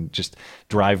wages and just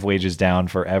drive wages down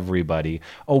for everybody.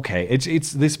 Okay,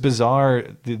 it's this bizarre,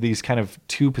 these kind of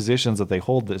two positions that they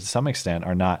hold that to some extent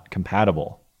are not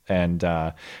compatible, and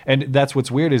that's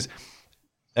what's weird is,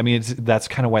 I mean, that's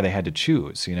kind of why they had to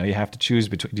choose. You have to choose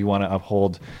between, do you want to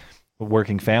uphold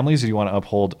working families or do you want to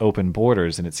uphold open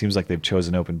borders? And it seems like they've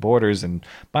chosen open borders, and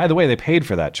by the way, they paid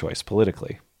for that choice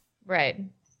politically. Right.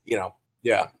 Yeah.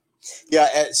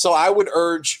 So I would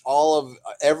urge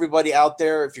everybody out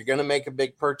there, if you're going to make a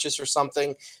big purchase or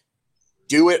something,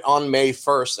 do it on May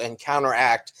 1st and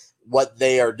counteract what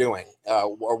they are doing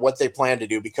or what they plan to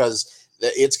do, because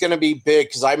it's going to be big.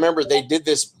 Because I remember they did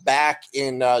this back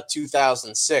in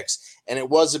 2006, and it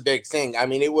was a big thing. I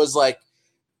mean, it was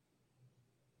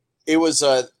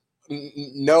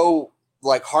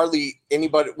hardly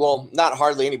anybody, well, not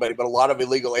hardly anybody, but a lot of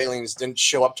illegal aliens didn't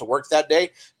show up to work that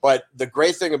day. But the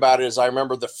great thing about it is I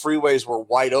remember the freeways were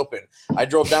wide open. I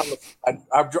drove down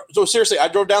I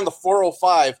drove down the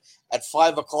 405 at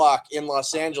 5:00 in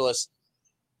Los Angeles,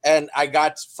 and I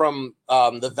got from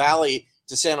the Valley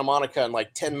to Santa Monica in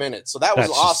like 10 minutes. So that was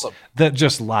awesome. That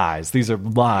just lies. These are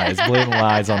lies, blatant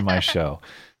lies on my show.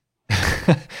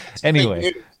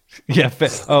 Anyway. Yeah.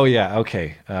 Oh, yeah.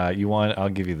 Okay. I'll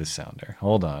give you the sounder.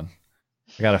 Hold on.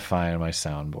 I got to find my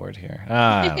soundboard here.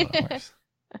 I don't know.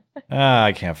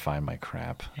 I can't find my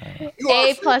crap.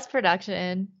 A+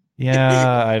 production.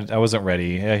 Yeah, I wasn't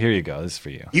ready. Yeah, here you go. This is for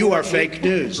you. You are fake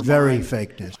news. Very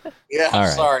fake news. Yeah, all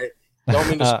right. Sorry. Don't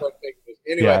mean to spread fake news.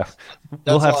 Anyway, yeah,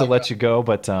 we'll have to let you go,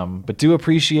 but do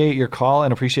appreciate your call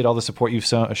and appreciate all the support you've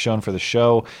shown for the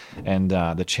show and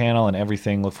the channel and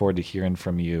everything. Look forward to hearing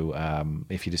from you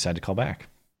if you decide to call back.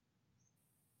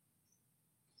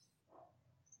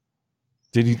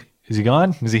 Is he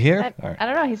gone? Is he here? I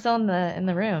don't know. He's still in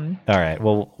the room. All right.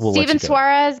 Well, we'll Steven let you go.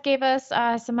 Suarez gave us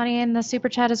some money in the super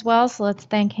chat as well, so let's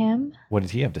thank him. What did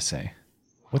he have to say?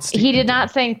 He did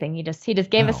not say anything. He just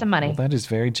gave us some money. Well, that is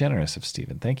very generous of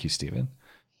Steven. Thank you, Steven.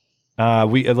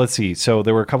 Let's see. So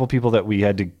there were a couple people that we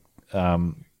had to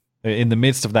in the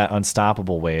midst of that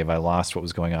unstoppable wave. I lost what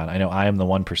was going on. I know I am the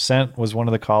 1% was one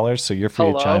of the callers, so you're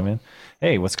free to chime in.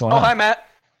 Hey, what's going on? Hi, Matt.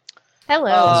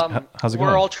 Hello. How's it going?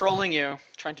 We're all trolling you,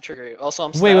 trying to trigger you. Also,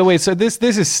 I'm Steph. Wait. So this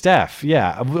is Steph.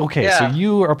 Yeah. Okay. Yeah. So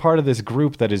you are part of this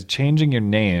group that is changing your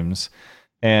names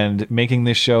and making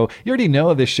this show. You already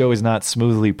know this show is not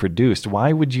smoothly produced.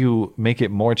 Why would you make it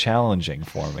more challenging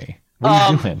for me? What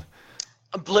are you doing?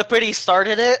 Blippity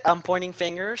started it. I'm pointing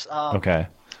fingers. Okay.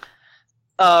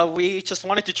 We just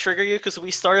wanted to trigger you because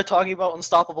we started talking about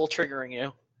Unstoppable triggering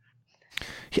you.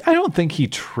 I don't think he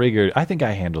triggered. I think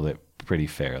I handled it pretty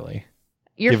fairly.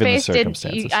 Your given the face did.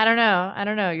 circumstances. I don't know. I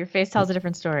don't know. Your face tells a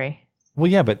different story. Well,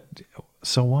 yeah, but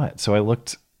so what? So I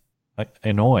looked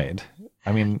annoyed.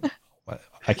 I mean,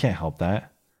 I can't help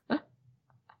that.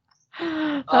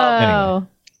 Oh, Anyway.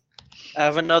 I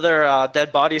have another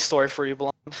dead body story for you,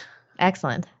 Blonde.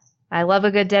 excellent. I love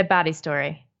a good dead body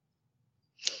story.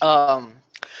 So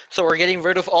we're getting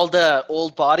rid of all the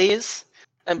old bodies,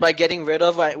 and by getting rid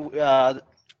of, I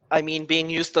mean being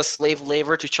used as slave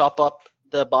labor to chop up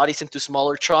the bodies into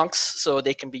smaller chunks so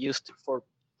they can be used for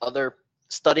other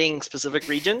studying specific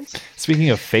regions. Speaking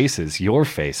of faces, your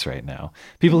face right now.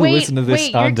 People who Wait, listen to this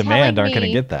wait, on you're demand telling aren't going to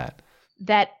me get that.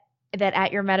 That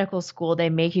at your medical school they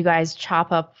make you guys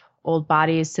chop up old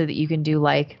bodies so that you can do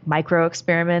like micro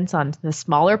experiments on the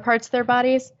smaller parts of their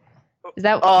bodies? Is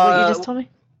that what you just told me?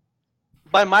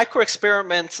 By micro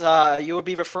experiments, you would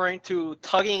be referring to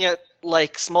tugging at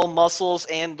like small muscles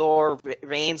and or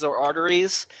veins or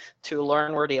arteries to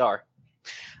learn where they are.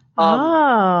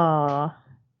 Oh,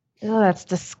 that's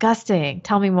disgusting.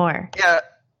 Tell me more. Yeah.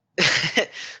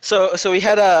 So we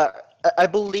had I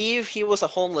believe he was a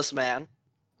homeless man.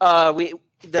 Our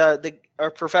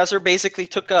professor basically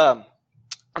took a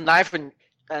knife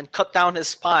and cut down his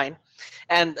spine,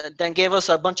 and then gave us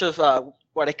a bunch of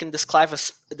what I can describe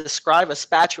as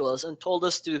spatulas, and told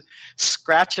us to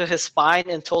scratch at his spine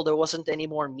until there wasn't any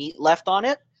more meat left on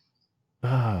it.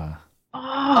 And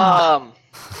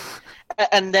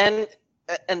then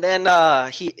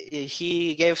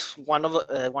he gave one of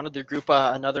the group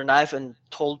another knife and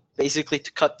told basically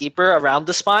to cut deeper around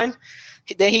the spine.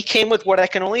 Then he came with what I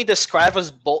can only describe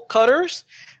as bolt cutters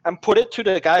and put it to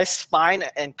the guy's spine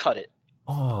and cut it.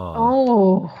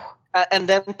 Oh. And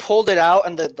then pulled it out,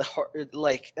 and the heart,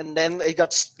 like, and then it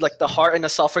got like the heart and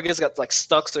esophagus got like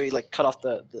stuck, so he like cut off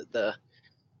the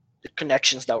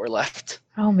connections that were left.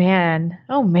 Oh man.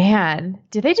 Oh man.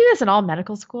 Do they do this in all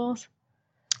medical schools?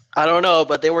 I don't know,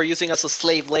 but they were using us as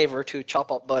slave labor to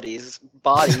chop up body.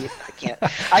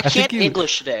 I can't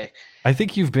English today. I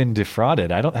think you've been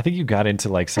defrauded. I think you got into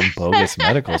like some bogus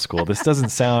medical school. This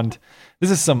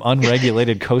is some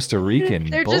unregulated Costa Rican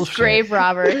They're bullshit. just grave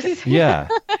robbers. Yeah.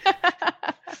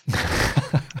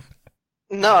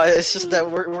 No, it's just that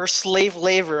we're slave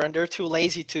labor, and they're too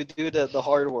lazy to do the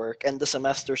hard work, and the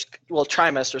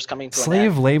trimesters coming to an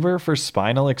Slave end. labor for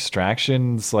spinal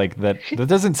extractions, like that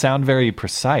doesn't sound very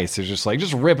precise. It's just like,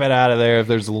 just rip it out of there. If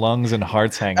there's lungs and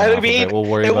hearts hanging off of it, we'll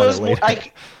worry about it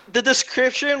later. The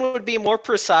description would be more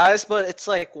precise, but it's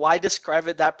like, why describe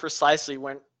it that precisely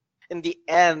when in the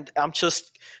end I'm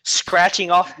just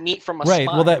scratching off meat from a right.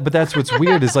 spine? Well, but that's what's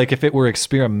weird is like if it were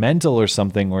experimental or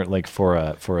something, or like for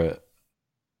a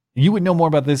you would know more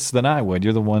about this than I would.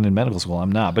 You're the one in medical school. I'm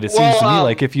not. But it seems to me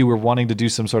like if you were wanting to do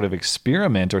some sort of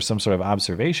experiment or some sort of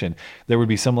observation, there would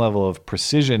be some level of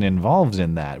precision involved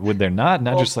in that. Would there not?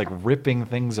 Not just like ripping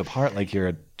things apart like you're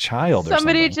a child or something.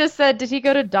 Somebody just said, did he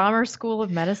go to Dahmer School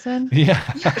of Medicine? Yeah.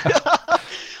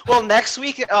 Well, next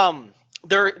week,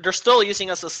 they're still using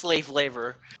us as slave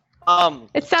labor.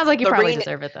 It sounds like you probably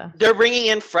deserve it, though. They're bringing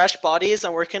in fresh bodies,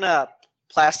 and we're gonna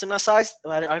plastinicize.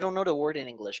 I don't know the word in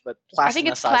English, but plastinicize. I think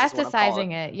it's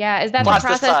plasticizing it. Yeah, is that the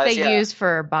process they use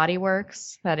for Body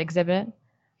Works, that exhibit?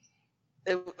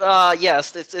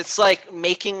 Yes, it's like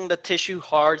making the tissue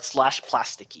hard /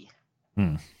 plasticky.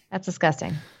 That's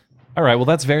disgusting. All right, well,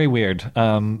 that's very weird.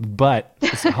 But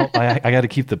I got to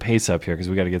keep the pace up here because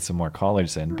we got to get some more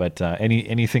callers in. But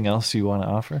anything else you want to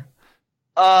offer?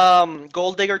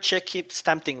 Gold digger chick keeps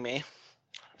tempting me.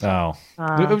 Oh,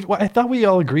 I thought we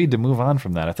all agreed to move on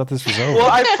from that. I thought this was over. Well,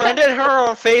 I friended her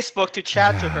on Facebook to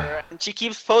chat to her, and she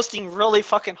keeps posting really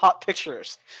fucking hot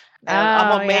pictures. And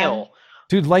I'm a male.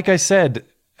 Dude, like I said,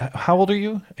 how old are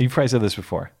you? You've probably said this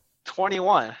before.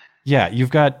 21. Yeah, you've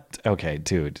got... Okay,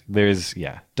 dude,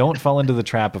 don't fall into the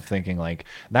trap of thinking like,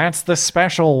 that's the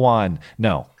special one.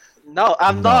 No. No,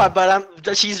 I'm not,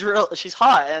 but she's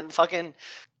hot and fucking...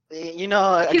 You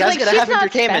know, a guy's gonna have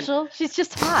entertainment. Special. She's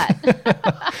just hot.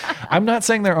 I'm not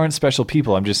saying there aren't special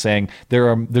people. I'm just saying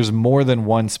there's more than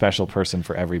one special person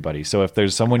for everybody. So if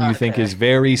there's someone you think is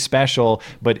very special,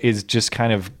 but is just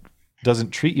kind of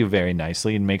doesn't treat you very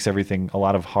nicely and makes everything a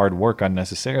lot of hard work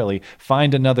unnecessarily,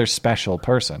 find another special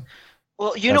person.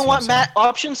 Well, you That's know what what, I'm Matt?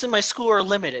 Options in my school are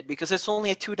limited because it's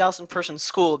only a 2,000 person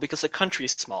school because the country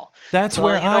is small. That's Well,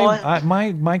 where you know what?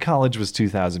 my college was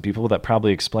 2,000 people. That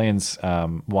probably explains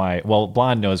why. Well,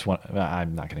 Blonde knows one.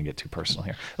 I'm not going to get too personal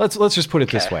here. Let's just put it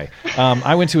this way.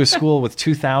 I went to a school with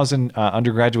 2,000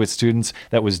 undergraduate students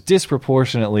that was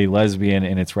disproportionately lesbian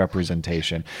in its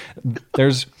representation.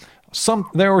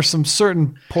 There were some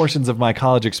certain portions of my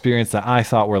college experience that I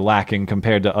thought were lacking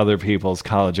compared to other people's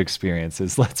college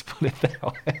experiences. Let's put it that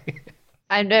way.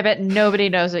 I bet nobody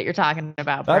knows what you're talking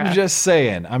about, bro. I'm just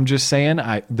saying.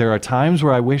 There are times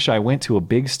where I wish I went to a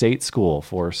big state school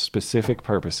for specific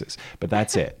purposes, but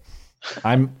that's it.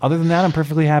 Other than that, I'm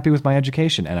perfectly happy with my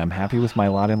education, and I'm happy with my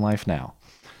lot in life now.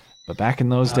 But back in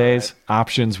those days,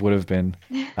 options would have been.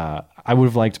 I would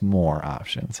have liked more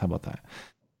options. How about that?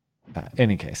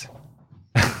 Any case.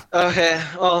 Okay,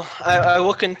 well, I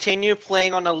will continue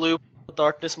playing on a loop of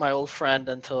Darkness, my old friend,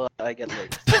 until I get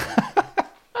late.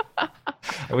 I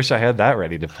wish I had that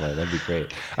ready to play. That'd be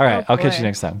great. All right, I'll catch you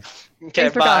next time. Okay,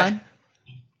 Thanks for bye. calling.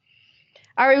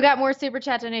 All right, we got more super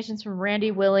chat donations from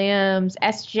Randy Williams,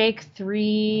 S Jake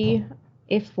 3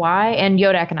 if Y, and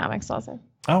Yoda Economics also.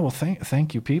 Oh, well,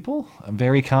 thank you, people.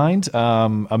 Very kind.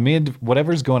 Amid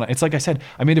whatever's going on, it's like I said,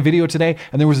 I made a video today,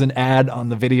 and there was an ad on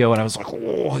the video, and I was like,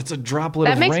 oh, it's a droplet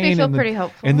That of makes rain me feel in pretty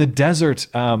hopeful. in the desert.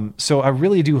 So I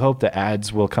really do hope the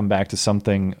ads will come back to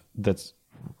something that's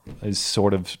is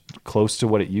sort of close to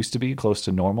what it used to be, close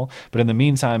to normal. But in the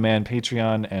meantime, man,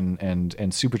 Patreon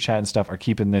and Super Chat and stuff are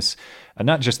keeping this,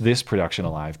 not just this production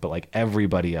alive, but like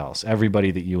everybody else,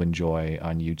 everybody that you enjoy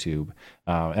on YouTube.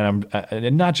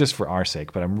 And not just for our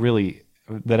sake, but I'm really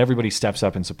that everybody steps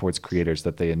up and supports creators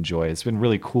that they enjoy. It's been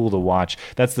really cool to watch.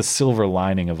 That's the silver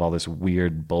lining of all this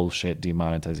weird bullshit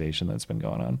demonetization that's been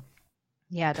going on.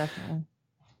 Yeah, definitely.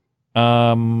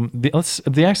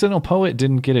 The Accidental Poet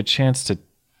didn't get a chance to.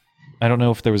 I don't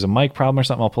know if there was a mic problem or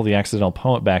something. I'll pull the Accidental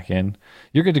Poet back in.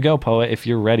 You're good to go, Poet, if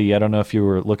you're ready. I don't know if you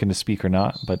were looking to speak or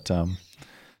not, but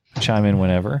chime in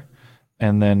whenever.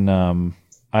 And then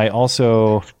I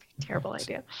also terrible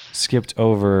idea. Skipped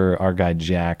over our guy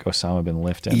Jack Osama bin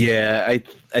Lifton. Yeah,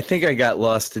 I think I got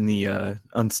lost in the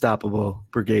Unstoppable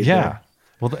Brigade. Yeah.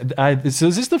 Well, so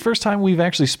is this the first time we've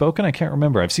actually spoken? I can't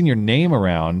remember. I've seen your name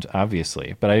around,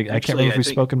 obviously, but I can't remember if we've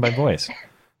spoken by voice.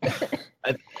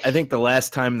 I think the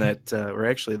last time that, or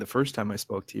actually the first time I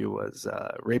spoke to you was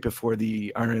right before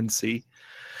the RNC.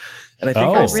 And I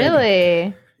think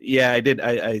really? Yeah, I did.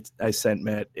 I sent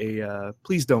Matt a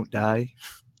please don't die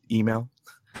email.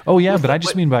 Oh, yeah, but I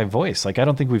just mean by voice. Like, I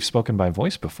don't think we've spoken by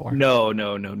voice before. No.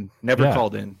 Never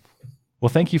called in. Well,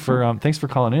 thank you for thanks for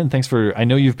calling in. Thanks for, I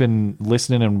know you've been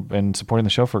listening and supporting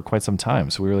the show for quite some time,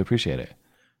 so we really appreciate it.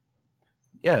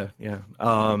 Yeah.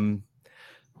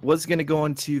 Was going to go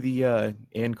into the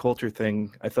Ann Coulter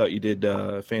thing. I thought you did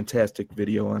a fantastic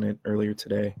video on it earlier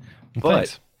today.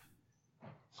 But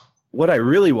what I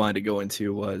really wanted to go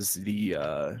into was the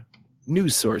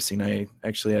news sourcing. I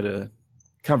actually had a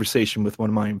conversation with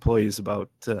one of my employees about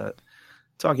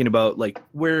talking about like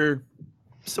where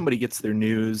somebody gets their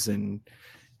news, and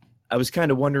I was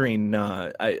kind of wondering,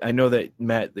 I know that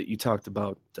Matt, that you talked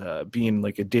about being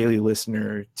like a daily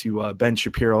listener to Ben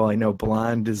Shapiro. I know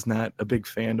Blonde is not a big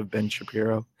fan of Ben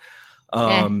Shapiro.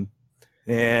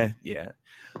 Yeah.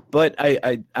 But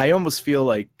I almost feel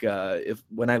like if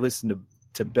when I listen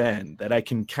to Ben, that I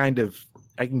can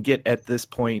get at this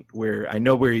point where I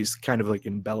know where he's kind of like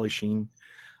embellishing.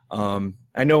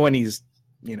 I know when he's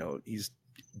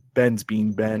Ben's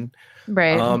being Ben.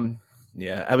 Right.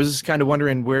 Yeah, I was just kind of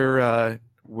wondering where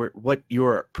what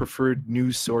your preferred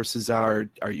news sources are.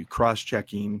 Are you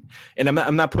cross-checking? And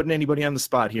I'm not putting anybody on the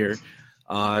spot here.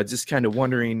 Just kind of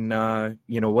wondering,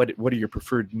 what are your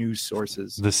preferred news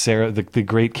sources? The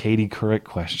great Katie Couric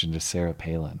question to Sarah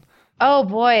Palin. Oh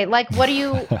boy, like what do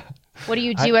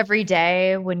you do every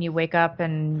day when you wake up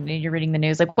and you're reading the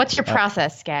news? Like, what's your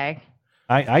process, Skag?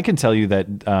 I can tell you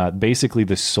that basically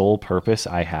the sole purpose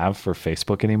I have for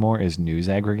Facebook anymore is news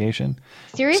aggregation.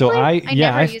 Seriously? So I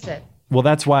never use it. Well,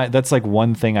 that's like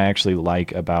one thing I actually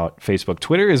like about Facebook.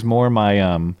 Twitter is more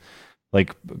my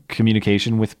like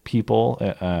communication with people,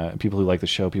 people who like the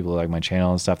show, people who like my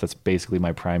channel and stuff. That's basically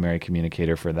my primary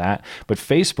communicator for that. But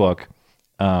Facebook,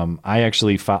 I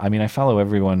actually I follow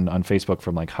everyone on Facebook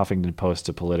from like Huffington Post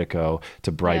to Politico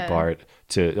to Breitbart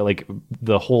to like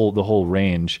the whole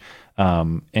range.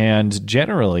 And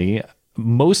generally,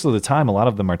 most of the time, a lot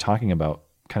of them are talking about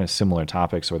kind of similar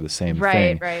topics or the same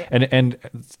thing. Right. And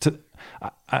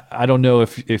I don't know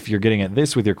if you're getting at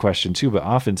this with your question too, but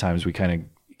oftentimes we kind of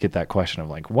get that question of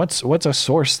like, what's a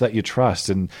source that you trust?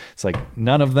 And it's like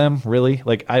none of them really.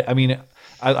 Like I mean,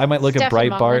 I might look at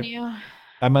Breitbart.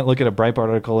 I might look at a Breitbart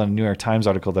article and a New York Times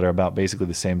article that are about basically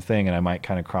the same thing, and I might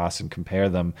kind of cross and compare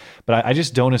them. But I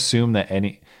just don't assume that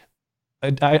any.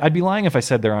 I'd be lying if I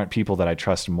said there aren't people that I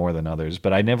trust more than others,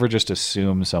 but I never just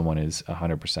assume someone is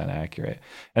 100% accurate.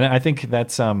 And I think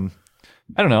that's I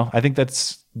don't know. I think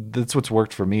that's what's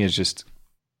worked for me is just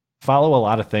follow a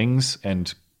lot of things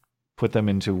and put them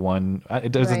into one.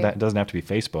 It doesn't Right. that doesn't have to be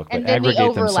Facebook, but And then the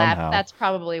aggregate them overlap, somehow. that's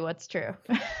probably what's true.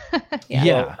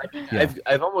 Yeah.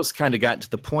 I've almost kind of gotten to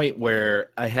the point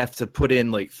where I have to put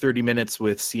in like 30 minutes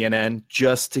with CNN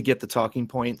just to get the talking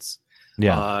points.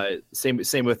 Yeah.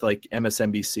 Same with like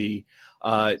MSNBC.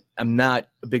 I'm not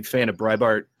a big fan of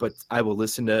Breitbart, but I will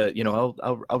listen to,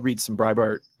 I'll read some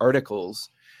Breitbart articles.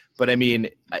 But I mean,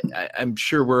 I'm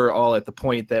sure we're all at the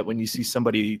point that when you see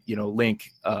somebody, link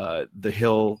The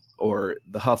Hill or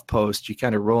the HuffPost, you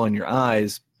kind of roll in your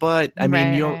eyes. But I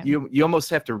mean, Right. you almost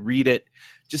have to read it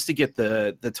just to get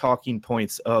the talking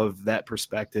points of that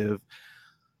perspective.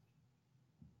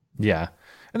 Yeah.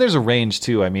 And there's a range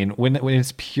too. I mean, when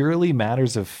it's purely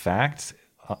matters of fact,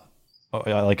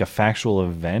 like a factual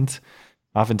event,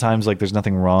 oftentimes like there's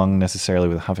nothing wrong necessarily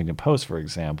with Huffington Post, for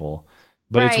example.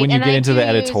 But it's Right, when you and get I into the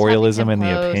do use editorialism Huffington and the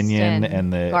Post opinion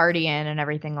and the Guardian and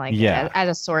everything like Yeah. that as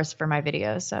a source for my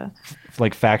videos. So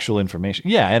like factual information.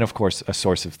 Yeah, and of course a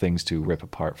source of things to rip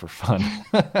apart for fun.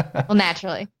 well,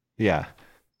 naturally. Yeah.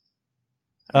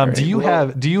 Right, do you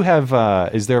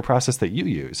have is there a process that you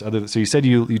use so you said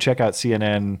you check out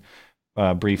CNN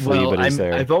briefly, Well, but is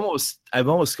there I've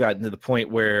almost gotten to the point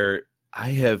where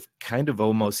I have kind of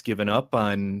almost given up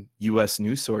on U.S.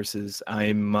 news sources.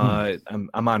 I'm on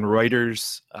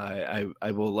Reuters.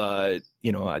 I will I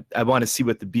want to see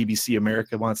what the BBC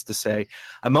America wants to say.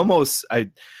 I'm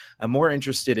more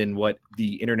interested in what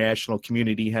the international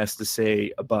community has to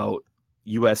say about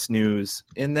U.S. news,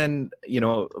 and then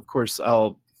of course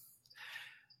I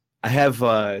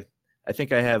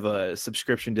think I have a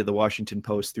subscription to the Washington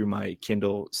Post through my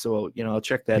Kindle, so I'll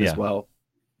check that as well.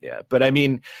 Yeah, but I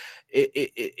mean,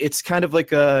 it's kind of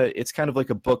like a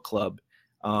book club.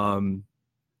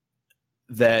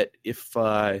 That if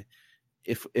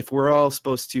we're all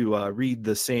supposed to read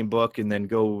the same book and then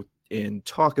go and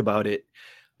talk about it,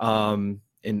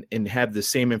 and have the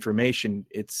same information,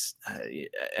 it's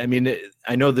I mean,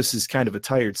 I know this is kind of a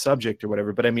tired subject or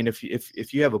whatever, but I mean, if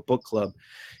you have a book club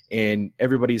and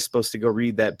everybody's supposed to go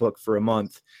read that book for a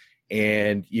month,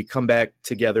 and you come back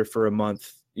together for a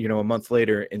month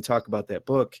later and talk about that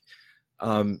book,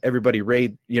 everybody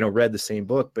read the same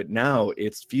book, but now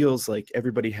it feels like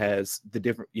everybody has the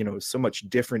different, so much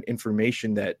different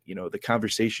information that the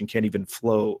conversation can't even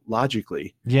flow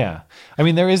logically. Yeah. I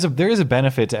mean, there is a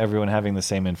benefit to everyone having the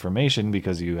same information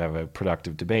because you have a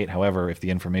productive debate. However, if the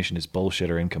information is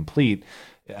bullshit or incomplete,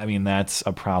 I mean, that's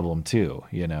a problem too,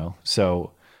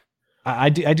 So I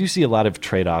do see a lot of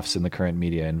trade-offs in the current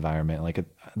media environment. Like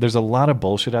there's a lot of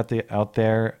bullshit out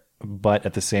there, but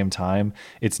at the same time,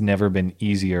 it's never been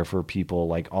easier for people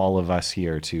like all of us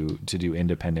here to do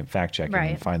independent fact checking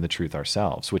Right. and find the truth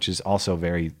ourselves, which is also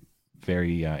very,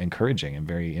 very encouraging and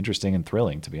very interesting and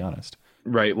thrilling, to be honest.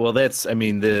 Right. Well, that's, I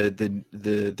mean,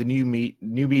 the new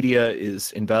media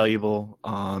is invaluable.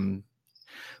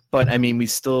 But I mean, we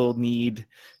still need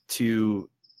to,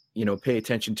 pay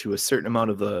attention to a certain amount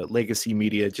of the legacy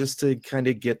media just to kind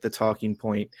of get the talking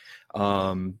point,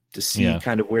 to see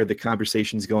kind of where the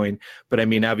conversation's going. But I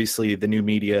mean, obviously the new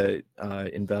media,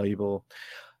 invaluable.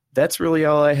 That's really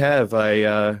all I have.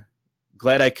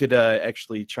 Glad I could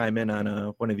actually chime in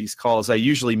on one of these calls. I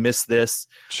usually miss this.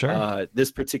 Sure.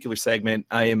 This particular segment,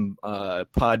 I am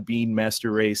Podbean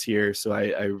Master Race here, so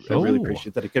I really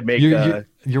appreciate that I could make.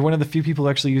 You're one of the few people who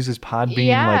actually uses Podbean like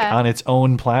Yeah. on its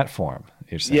own platform.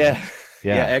 You're saying.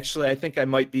 Yeah. Actually, I think I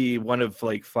might be one of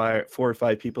like 4 or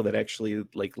 5 people that actually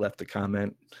like left a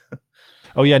comment.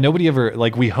 Oh yeah, nobody ever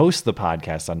we host the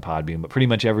podcast on Podbean, but pretty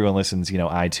much everyone listens,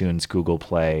 iTunes, Google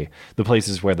Play, the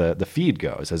places where the feed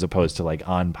goes, as opposed to like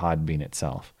on Podbean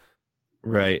itself.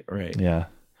 Right. Yeah.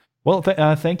 Well,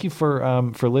 thank you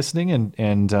for listening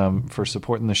and for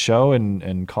supporting the show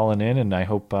and calling in. And I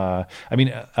hope,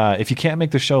 if you can't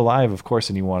make the show live, of course,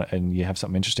 and you have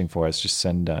something interesting for us, just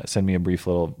send me a brief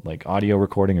little like audio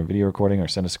recording or video recording, or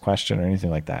send us a question or anything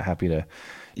like that. Happy to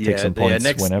take some points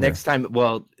whenever. Next time.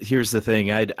 Well, here's the thing.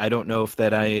 I don't know if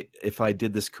I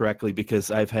did this correctly,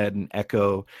 because I've had an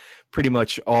echo pretty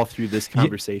much all through this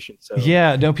conversation. So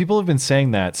yeah, no, people have been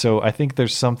saying that. So I think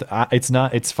there's something.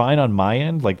 It's fine on my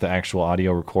end, like the actual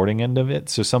audio recording end of it.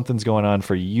 So something's going on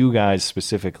for you guys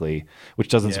specifically, which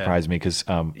doesn't surprise me because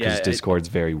Discord's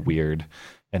very weird.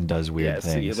 and does weird Yeah,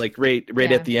 things. like right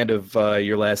Yeah. at the end of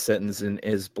your last sentence, and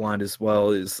is blonde as well,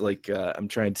 is like I'm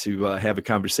trying to have a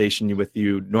conversation with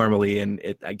you normally, and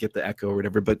I get the echo or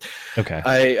whatever. But Okay.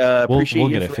 I appreciate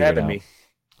get you it for figured having out. me.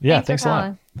 Yeah, Thanks thanks for a lot.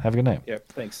 calling. Have a good night. Yeah,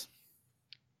 thanks.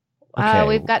 Okay.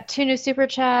 We've got 2 new super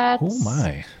chats. Oh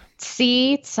my.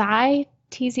 TZI.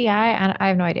 I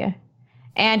have no idea.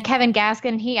 And Kevin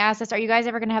Gaskin, he asked us, "Are you guys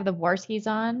ever going to have the Warskis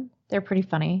on? They're pretty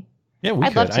funny." Yeah, we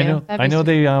I'd could. love to. I know. That'd I be know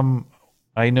super-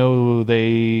 I know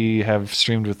they have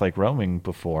streamed with like roaming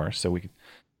before, so we could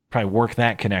probably work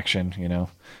that connection. Yeah,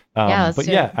 let's but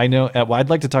do yeah, it. I know. Well, I'd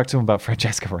like to talk to him about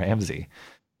Francesca Ramsey,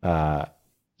 because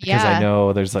Yeah. I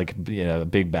know there's like a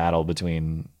big battle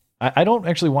between. I don't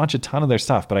actually watch a ton of their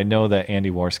stuff, but I know that Andy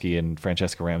Warski and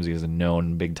Francesca Ramsey is a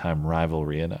known big time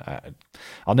rivalry, and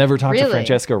I'll never talk to Really?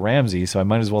 Francesca Ramsey, so I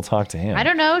might as well talk to him. I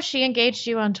don't know. She engaged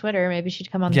you on Twitter. Maybe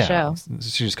she'd come on the show.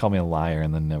 She just called me a liar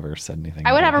and then never said anything.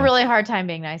 I would have a again. really hard time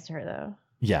being nice to her, though.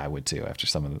 Yeah, I would too. After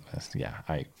some of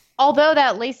the, Although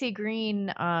that Lacey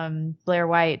Green, Blair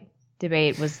White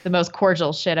debate was the most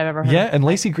cordial shit I've ever heard. Yeah, and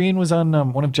Lacey Green was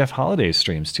on one of Jeff Holiday's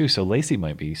streams too, so Lacey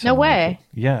might be. No someone way.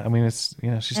 Yeah, I mean it's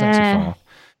she's not too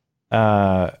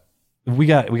far off. We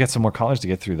got some more callers to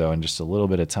get through though, and just a little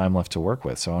bit of time left to work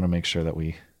with. So I want to make sure that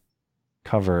we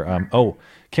cover.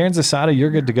 Karen Zasada, you're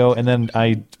good to go. And then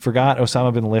I forgot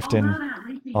Osama bin Lifton.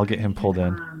 I'll get him pulled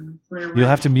in. You'll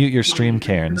have to mute your stream,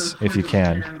 Cairns, if you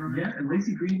can.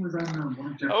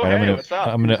 Oh, Right, hey, what's up?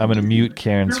 I'm gonna mute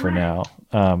Cairns for now.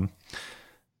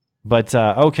 But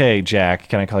okay, Jack.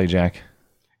 Can I call you Jack?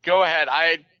 Go ahead.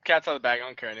 Cat's out of the bag. I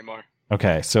don't care anymore.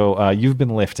 Okay, so you've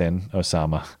been lifting,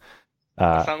 Osama.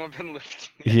 Osama bin Laden.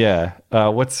 Yeah.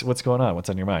 What's going on? What's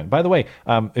on your mind? By the way,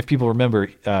 if people remember,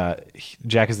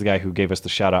 Jack is the guy who gave us the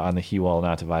shout out on the He Will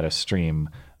Not Divide Us stream.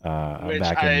 Which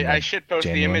Back in I should post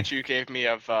January. the image you gave me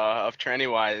of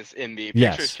Trannywise in the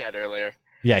Yes. pictures chat earlier.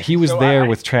 Yeah, he was So there I-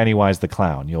 with Trannywise the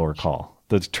Clown, you'll recall.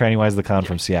 The Trannywise the Clown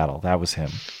from Seattle. That was him.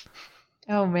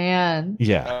 Oh man.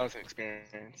 Yeah. That was an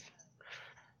experience.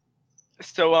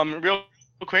 So real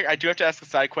quick, I do have to ask a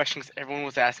side question because everyone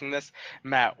was asking this.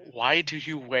 Matt, why do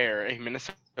you wear a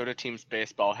Minnesota team's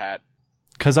baseball hat?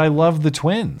 Because I love the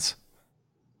Twins.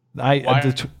 Why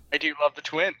The do you love the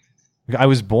Twins? I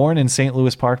was born in St.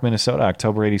 Louis Park, Minnesota,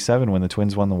 October '87, when the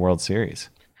Twins won the World Series.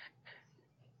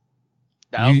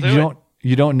 That'll You do it. don't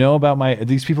you don't know about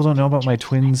these people don't know about my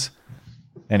Twins.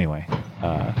 Anyway,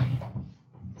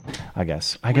 I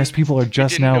guess people are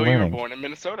just Didn't now know you were learning. born in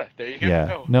Minnesota. There you go.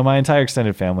 Yeah, no, my entire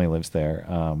extended family lives there.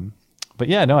 But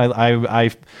yeah, no,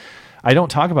 I don't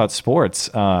talk about sports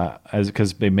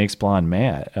because it makes Blonde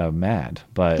mad.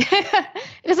 But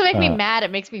It doesn't make me mad. It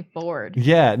makes me bored.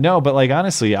 yeah, no, but like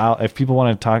honestly, if people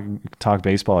want to talk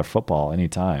baseball or football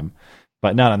anytime,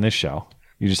 but not on this show.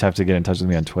 You just have to get in touch with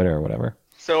me on Twitter or whatever.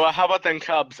 So how about them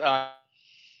Cubs?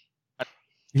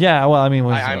 Yeah, well, I mean,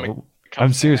 I'm a I'm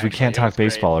Cubs serious. fan, We can't actually. It was talk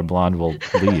baseball or Blonde will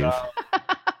leave.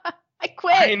 I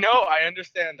quit. I know. I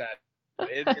understand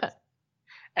that.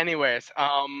 Anyways,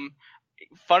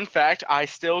 fun fact: I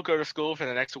still go to school for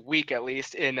the next week at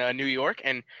least in New York,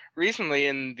 and recently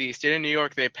in the state of New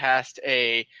York, they passed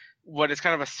what is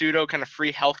kind of a pseudo kind of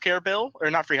free healthcare bill,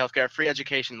 or not free healthcare, free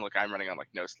education. Look, I'm running on like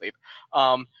no sleep.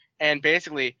 And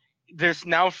basically, there's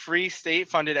now free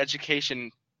state-funded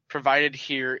education provided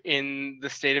here in the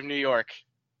state of New York.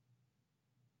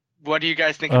 What do you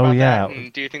guys think about yeah. that?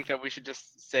 And do you think that we should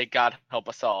just say "God help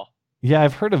us all"? Yeah,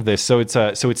 I've heard of this. So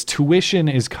it's tuition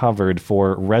is covered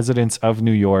for residents of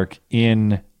New York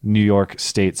in New York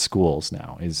state schools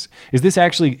now. Is this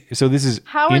actually this is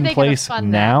How are in they gonna place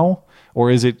fund now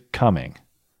or is it coming?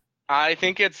 I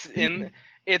think it's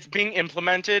being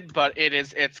implemented, but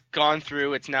it's gone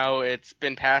through. It's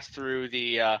been passed through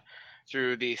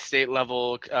the state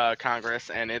level Congress,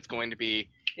 and it's going to be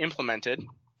implemented.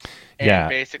 And Yeah.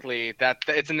 basically that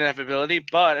it's an inevitability.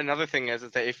 But another thing is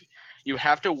that if you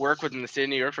have to work within the state of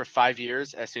New York for 5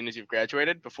 years as soon as you've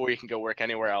graduated before you can go work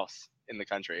anywhere else in the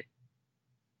country.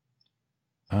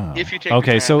 Oh. If you take the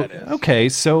grant, that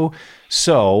is.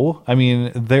 So I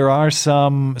mean there are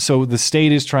some so the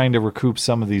state is trying to recoup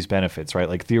some of these benefits, right?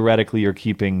 Like theoretically you're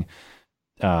keeping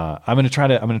I'm going to try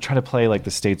to play like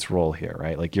the state's role here,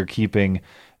 right? Like you're keeping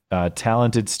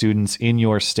talented students in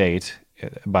your state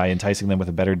by enticing them with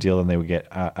a better deal than they would get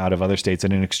out of other states,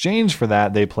 and in exchange for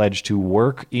that, they pledge to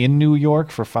work in New York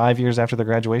for 5 years after their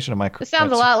graduation. Am I? It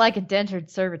sounds a lot like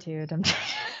indentured servitude.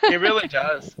 It really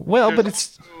does. Well, but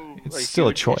There's it's a still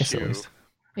a huge choice at issue. least.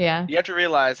 Yeah. You have to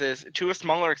realize is to a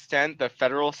smaller extent, the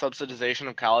federal subsidization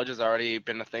of college has already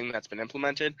been a thing that's been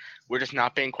implemented. We're just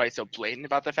not being quite so blatant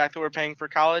about the fact that we're paying for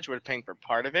college. We're paying for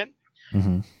part of it.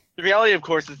 Mm-hmm. The reality, of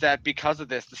course, is that because of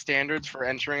this, the standards for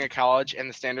entering a college and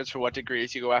the standards for what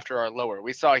degrees you go after are lower.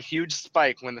 We saw a huge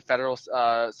spike when the federal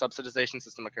subsidization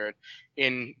system occurred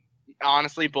in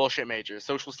honestly bullshit majors,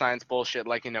 social science bullshit,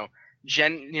 like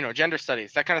gender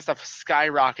studies, that kind of stuff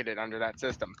skyrocketed under that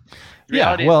system. The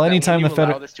reality well, is that anytime when the you allow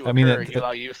federal, this to occur, you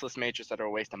allow useless majors that are a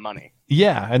waste of money.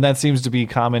 Yeah, and that seems to be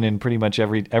common in pretty much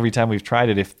every time we've tried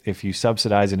it. If you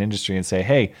subsidize an industry and say,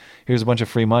 hey, here's a bunch of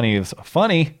free money, it's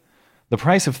funny. The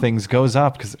price of things goes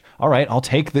up because, all right, I'll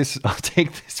take this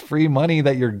free money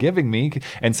that you're giving me,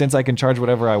 and since I can charge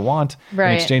whatever I want in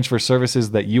exchange for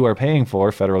services that you are paying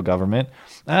for, federal government,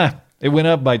 it went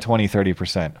up by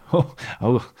 20-30%.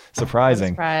 Oh,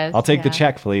 surprising. I'll take the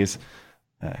check, please.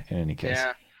 In any case.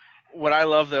 Yeah. What I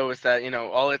love, though, is that,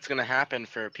 all that's going to happen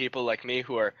for people like me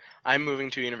I'm moving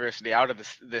to university out of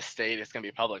this state. It's going to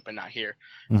be public, but not here.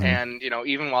 Mm-hmm. And,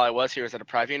 even while I was here, I was at a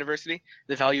private university.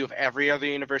 The value of every other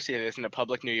university that isn't a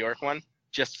public New York one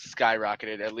just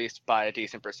skyrocketed, at least by a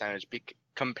decent percentage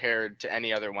compared to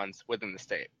any other ones within the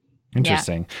state.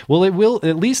 Interesting. Yeah. Well, it will.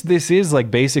 At least this is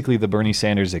like basically the Bernie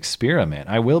Sanders experiment.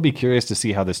 I will be curious to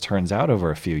see how this turns out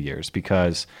over a few years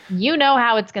because you know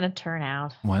how it's going to turn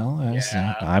out. Well,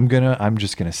 I'm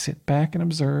just gonna sit back and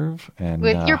observe and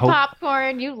with your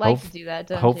popcorn. You like to do that,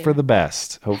 don't you? Hope for the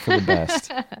best.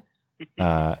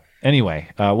 Anyway,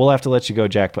 we'll have to let you go,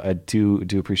 Jack. But I do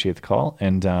appreciate the call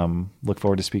and look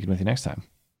forward to speaking with you next time.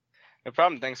 No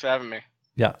problem. Thanks for having me.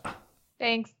 Yeah.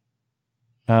 Thanks.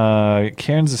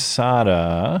 Karen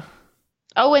Zasada.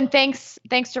 Oh, and thanks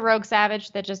to Rogue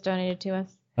Savage that just donated to us.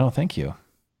 Oh, thank you.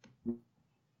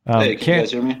 Hey, can you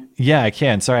guys hear me? Yeah, I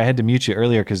can. Sorry, I had to mute you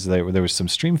earlier because there was some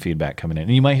stream feedback coming in.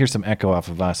 And you might hear some echo off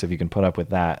of us. If you can put up with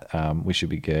that, we should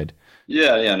be good.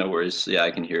 Yeah, no worries. Yeah,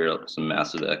 I can hear some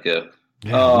massive echo.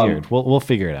 Yeah, weird. We'll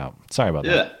figure it out. Sorry about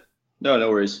that. Yeah, no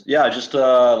worries. Yeah, I just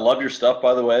love your stuff,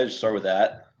 by the way. Just start with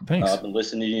that. Thanks. I've been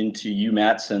listening to you,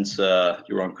 Matt, since you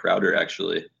were on Crowder,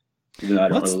 actually. Even though I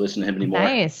don't really listen to him anymore.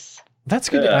 Nice. That's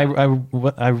good. Yeah.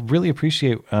 I really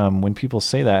appreciate when people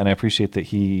say that, and I appreciate that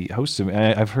he hosted me.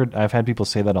 I've had people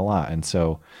say that a lot, and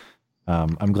so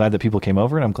I'm glad that people came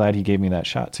over, and I'm glad he gave me that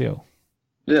shot too.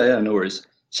 Yeah, no worries.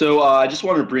 So I just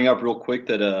wanted to bring up real quick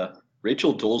that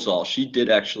Rachel Dolezal, she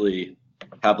did actually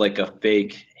have like a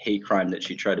fake hate crime that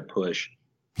she tried to push.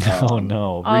 Oh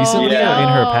no! Recently or in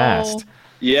her past?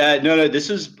 Yeah, no. This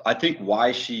is, I think,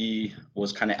 why she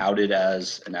was kind of outed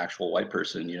as an actual white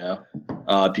person,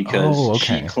 because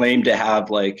she claimed to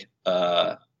have like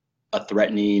a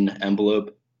threatening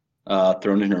envelope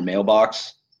thrown in her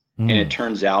mailbox. And it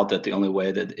turns out that the only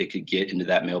way that it could get into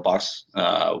that mailbox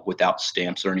without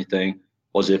stamps or anything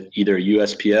was if either a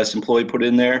USPS employee put it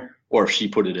in there or if she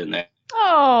put it in there.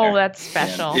 Oh, that's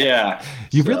special. Yeah.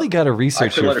 You've really got to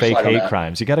research your fake hate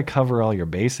crimes. You got to cover all your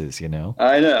bases, I know.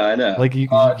 Like you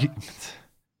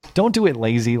don't do it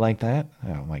lazy like that.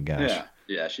 Oh my gosh.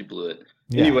 Yeah, she blew it.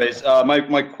 Yeah. Anyways,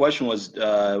 my question was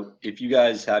if you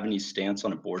guys have any stance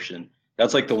on abortion.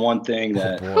 That's like the one thing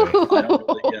that I don't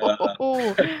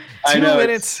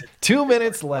really, 2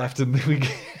 minutes left, and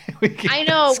I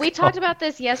know. We talked about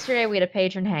this yesterday. We had a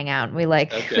patron hangout, and we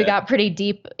got pretty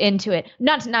deep into it.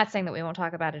 Not saying that we won't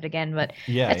talk about it again, but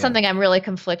it's something I'm really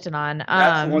conflicted on.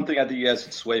 That's the one thing I think you guys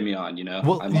could sway me on.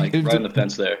 Well, I'm like right on the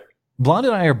fence there. Blonde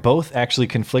and I are both actually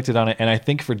conflicted on it, and I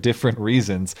think for different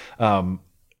reasons.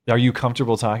 Are you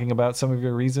comfortable talking about some of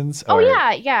your reasons? Oh,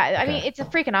 yeah. Okay. I mean, it's a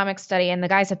Freakonomics study, and the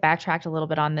guys have backtracked a little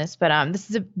bit on this, but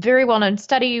this is a very well-known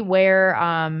study where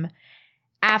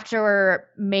after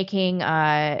making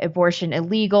abortion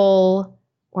illegal,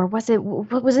 or was it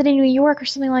in New York or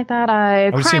something like that?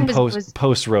 Crime was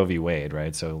post Roe v. Wade,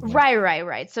 right? So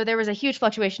right. So there was a huge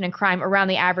fluctuation in crime around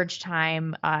the average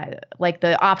time, like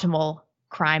the optimal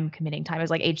crime committing time is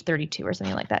like age 32 or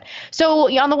something like that. So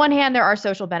on the one hand, there are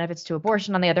social benefits to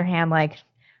abortion. On the other hand, like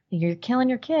you're killing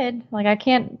your kid. Like I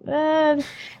can't. The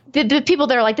people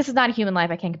that are like, this is not a human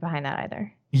life. I can't get behind that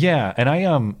either. Yeah, and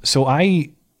I'm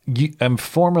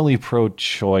formally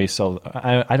pro-choice.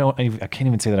 I can't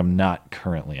even say that I'm not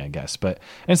currently, I guess. But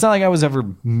it's not like I was ever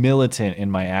militant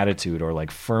in my attitude or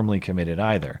like firmly committed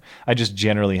either. I just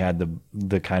generally had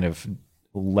the kind of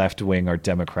left-wing or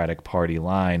Democratic Party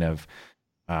line of,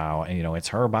 it's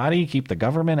her body, keep the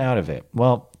government out of it.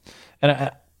 Well,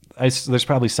 and there's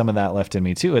probably some of that left in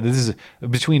me too. This is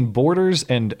between borders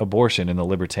and abortion in the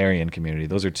libertarian community.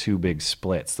 Those are two big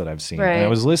splits that I've seen. Right. And I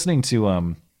was listening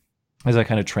to, as I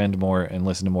kind of trend more and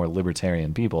listen to more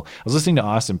libertarian people, I was listening to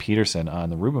Austin Peterson on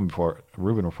the Rubin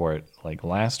Report like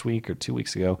last week or 2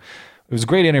 weeks ago. It was a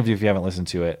great interview if you haven't listened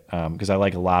to it, because I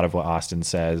like a lot of what Austin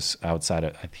says outside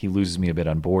of, he loses me a bit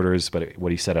on borders, but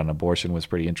what he said on abortion was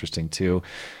pretty interesting too.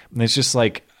 And it's just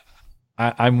like,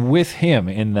 I'm with him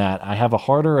in that I have a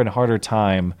harder and harder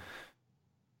time.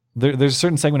 There's a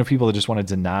certain segment of people that just want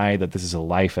to deny that this is a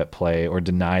life at play, or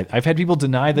deny. I've had people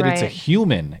deny that it's a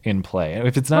human in play.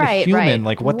 If it's not a human,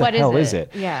 like what the hell is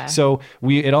it? Yeah. So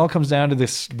it all comes down to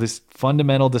this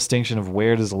fundamental distinction of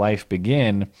where does life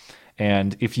begin,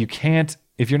 and if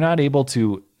you're not able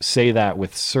to say that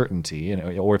with certainty,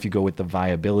 or if you go with the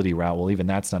viability route, well, even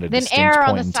that's not a distinct err point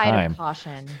on the in side time. of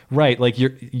caution. Right, like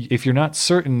if you're not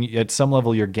certain at some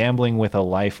level, you're gambling with a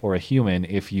life or a human.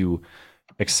 If you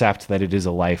accept that it is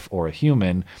a life or a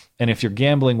human, and if you're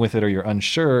gambling with it or you're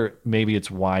unsure, maybe it's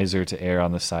wiser to err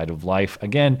on the side of life.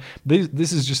 Again,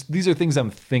 these are things I'm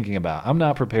thinking about. I'm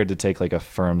not prepared to take like a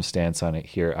firm stance on it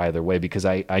here either way, because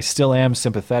I still am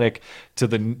sympathetic to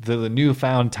the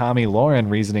newfound Tommy Lauren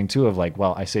reasoning too, of like,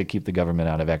 well, I say keep the government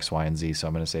out of X, Y, and Z, so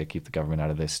I'm going to say keep the government out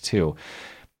of this too.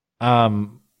 I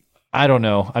don't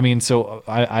know. I mean, so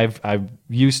I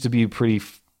used to be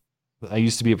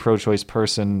a pro-choice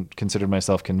person, considered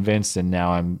myself convinced, and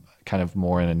now I'm kind of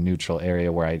more in a neutral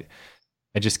area where I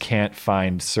just can't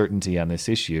find certainty on this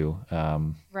issue.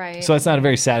 Right. So it's not a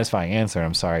very satisfying answer, and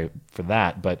I'm sorry for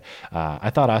that. But I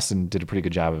thought Austin did a pretty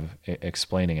good job of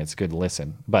explaining it. It's a good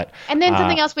listen. And then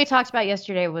something else we talked about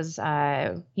yesterday was,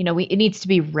 it needs to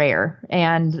be rare,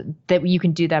 and that you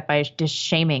can do that by just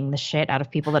shaming the shit out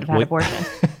of people that have had abortion.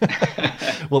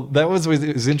 Well, it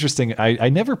was interesting. I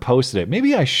never posted it.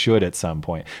 Maybe I should at some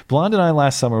point. Blonde and I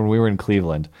last summer when we were in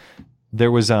Cleveland,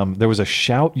 there was a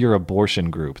Shout Your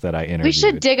Abortion group that I interviewed. We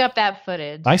should dig up that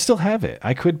footage. I still have it.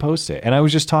 I could post it. And I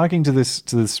was just talking to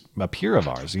this a peer of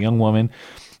ours, a young woman,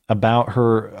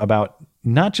 about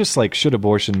not just like should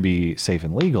abortion be safe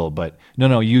and legal, but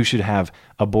no, you should have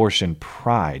abortion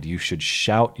pride. You should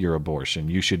shout your abortion.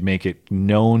 You should make it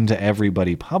known to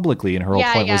everybody publicly. And her whole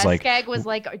point was like, Skag was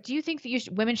like, do you think that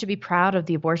women should be proud of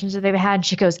the abortions that they've had? And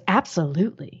she goes,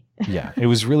 absolutely. Yeah, it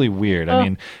was really weird. I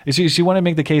mean, she wanted to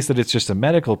make the case that it's just a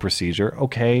medical procedure.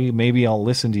 Okay, maybe I'll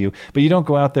listen to you, but you don't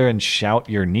go out there and shout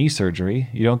your knee surgery.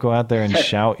 You don't go out there and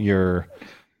shout your,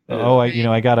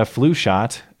 I got a flu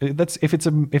shot. That's if it's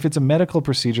a medical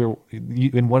procedure.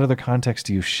 In what other context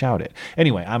do you shout it?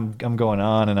 Anyway, I'm going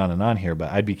on and on and on here,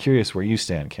 but I'd be curious where you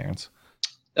stand, Cairns.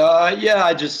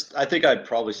 I think I'd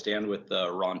probably stand with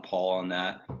Ron Paul on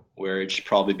that, where it should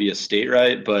probably be a state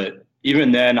right. But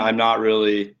even then, I'm not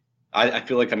really. I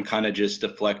feel like I'm kind of just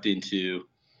deflecting to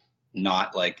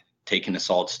not like taking a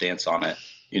solid stance on it.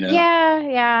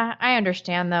 Yeah, I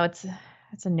understand though. It's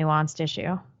a nuanced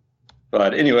issue.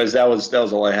 But anyways, that was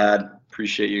all I had.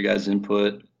 Appreciate you guys'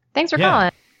 input. Thanks for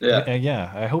calling. Yeah.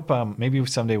 I hope maybe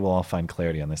someday we'll all find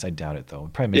clarity on this. I doubt it though.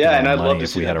 Probably make and I'd love to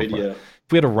see that video.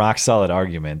 If we had a rock solid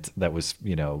argument that was,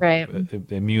 right.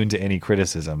 immune to any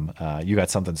criticism, you got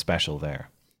something special there.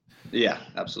 Yeah,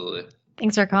 absolutely.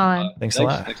 Thanks for calling. Thanks a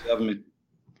lot. Thanks for having me.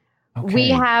 Okay. We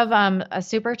have a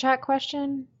super chat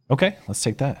question. Okay, let's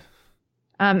take that.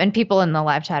 And people in the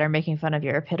live chat are making fun of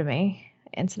your epitome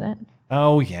incident.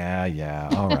 Oh yeah.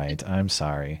 All right. I'm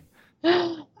sorry.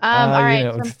 All right.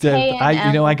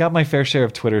 I got my fair share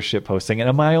of Twitter shit posting,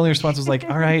 and my only response was like,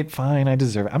 "All right, fine, I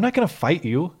deserve it. I'm not gonna fight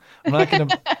you. I'm not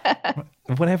gonna,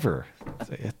 whatever."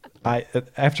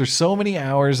 After so many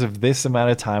hours of this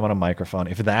amount of time on a microphone,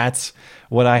 if that's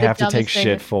what I have to take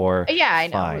shit for, yeah, I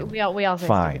know. Fine. We all say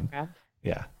fine.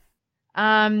 Yeah.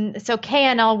 So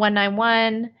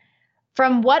KNL191.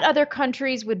 From what other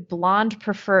countries would Blonde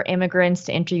prefer immigrants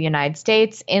to enter the United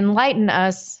States? Enlighten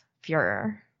us,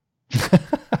 Führer.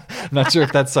 Not sure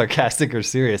if that's sarcastic or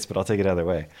serious, but I'll take it either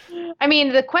way. I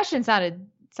mean, the question sounded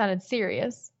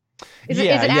serious. Is it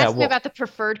asking about the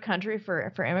preferred country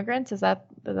for immigrants? Is that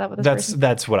what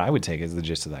that's what I would take as the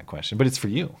gist of that question, but it's for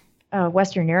you.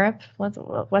 Western Europe,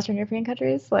 Western European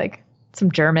countries, like some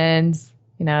Germans,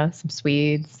 some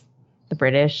Swedes, the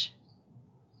British.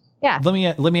 Yeah. Let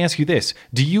me ask you this: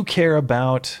 do you care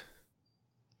about?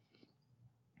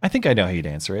 I think I know how you'd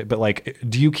answer it, but like,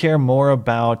 do you care more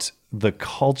about the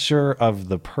culture of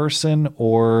the person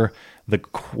or the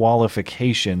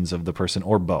qualifications of the person,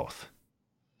 or both?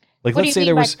 Like, let's say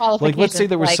there was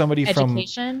somebody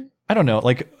education? from, I don't know,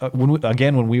 like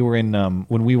when we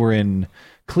were in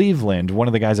Cleveland, one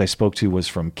of the guys I spoke to was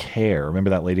from CARE. Remember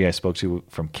that lady I spoke to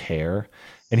from CARE?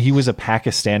 And he was a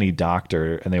Pakistani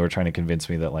doctor, and they were trying to convince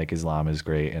me that like Islam is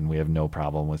great and we have no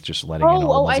problem with just letting in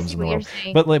all the Muslims in the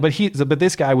world. But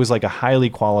this guy was like a highly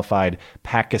qualified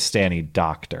Pakistani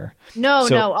doctor. No,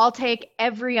 I'll take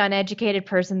every uneducated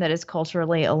person that is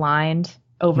culturally aligned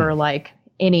over like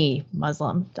any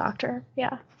Muslim doctor.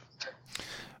 Yeah.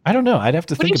 I don't know. I'd have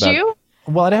to think Wouldn't about. you?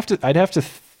 Well, I'd have to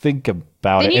think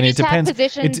about Then it, you and just it depends. have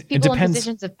positions, it people in depends,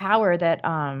 positions of power that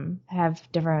have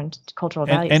different cultural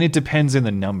values. and it depends in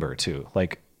the number too.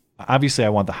 Like, obviously, I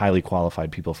want the highly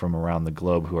qualified people from around the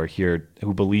globe who are here,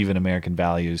 who believe in American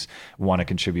values, want to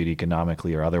contribute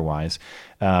economically or otherwise.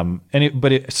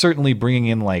 But it certainly bringing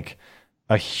in like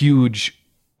a huge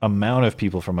amount of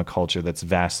people from a culture that's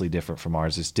vastly different from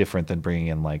ours is different than bringing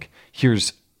in like,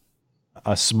 here's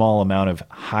a small amount of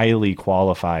highly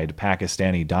qualified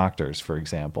Pakistani doctors, for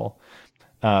example.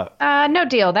 No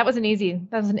deal. That was an easy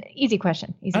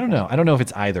question. I don't know. I don't know if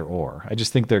it's either or. I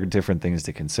just think there are different things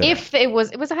to consider. If it was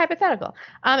a hypothetical.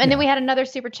 And then we had another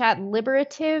super chat,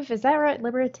 Liberative. Is that right?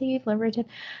 Liberative.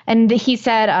 And he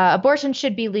said, abortion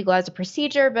should be legal as a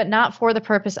procedure, but not for the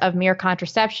purpose of mere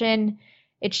contraception.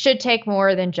 It should take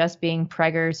more than just being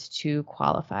preggers to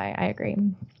qualify. I agree.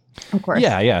 Of course.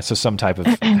 Yeah. So some type of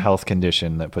health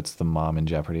condition that puts the mom in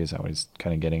jeopardy is that what he's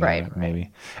kind of getting at,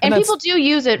 maybe. And people do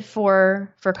use it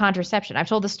for contraception. I've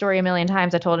told the story a million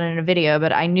times. I told it in a video,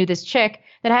 but I knew this chick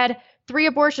that had 3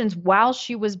 abortions while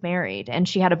she was married, and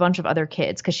she had a bunch of other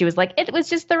kids because she was like, it was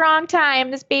just the wrong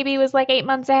time. This baby was like 8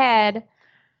 months ahead.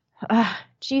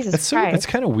 Jesus Christ. It's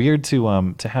kind of weird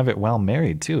to have it while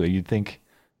married too. You'd think.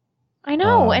 I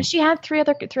know, and she had 3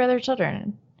 other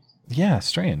children. Yeah,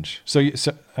 strange. So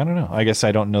I don't know. I guess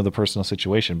I don't know the personal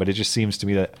situation, but it just seems to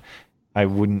me that I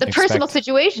wouldn't. The personal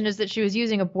situation is that she was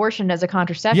using abortion as a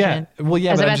contraception. Yeah, well,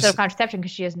 yeah, as but a method of contraception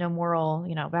because she has no moral,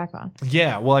 backbone.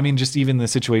 Yeah, well, I mean, just even the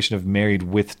situation of married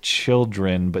with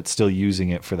children, but still using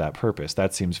it for that purpose.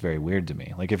 That seems very weird to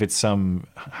me. Like if it's some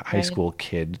high school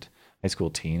teen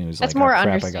who's that's like, more oh, crap,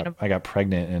 understandable. I got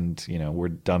pregnant, and we're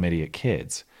dumb idiot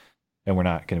kids, and we're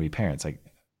not going to be parents. Like,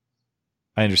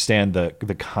 I understand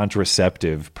the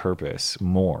contraceptive purpose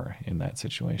more in that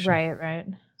situation. Right. All right.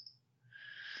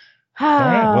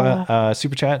 Well,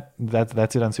 super chat.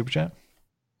 That's it on super chat.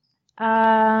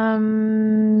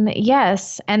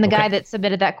 Yes. And the guy that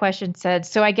submitted that question said,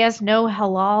 "So I guess no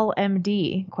halal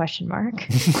MD ?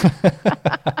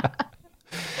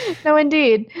 No,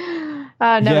 indeed.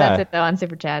 That's it though on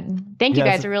super chat. Thank you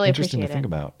guys. I really appreciate it. Think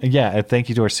about. Yeah, thank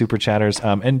you to our super chatters.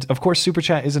 And of course, super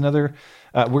chat is another.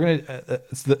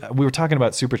 We were talking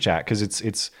about super chat because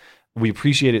it's we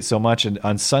appreciate it so much. And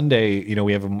on Sunday,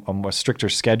 we have a stricter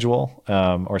schedule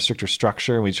or a stricter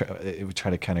structure. We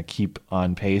try to kind of keep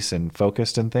on pace and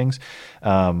focused and things.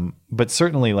 But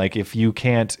certainly, like if you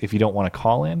don't want to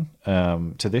call in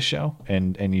to this show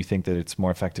and you think that it's more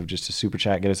effective just to super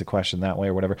chat, get us a question that way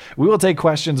or whatever. We will take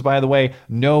questions, by the way.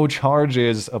 No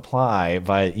charges apply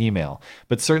via email.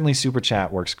 But certainly super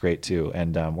chat works great too.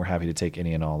 And we're happy to take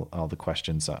any and all the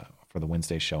questions for the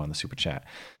Wednesday show on the super chat.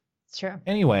 It's true.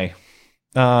 Anyway,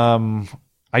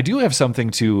 I do have something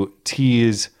to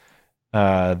tease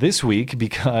this week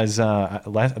because the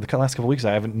last couple of weeks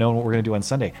I haven't known what we're going to do on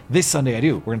Sunday. This Sunday I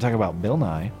do. We're going to talk about Bill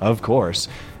Nye, of course,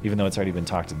 even though it's already been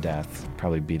talked to death,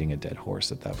 probably beating a dead horse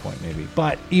at that point maybe.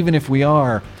 But even if we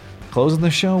are, closing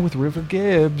the show with River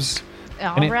Gibbs.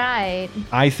 All right.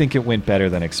 I think it went better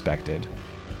than expected.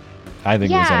 I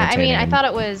think it was entertaining. I thought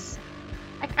it was.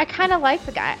 I kind of like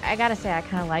the guy. I gotta say, I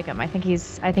kind of like him. I think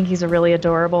he's a really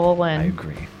adorable. And I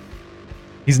agree.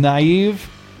 He's naive,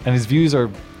 and his views are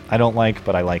I don't like,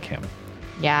 but I like him.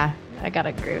 Yeah, I gotta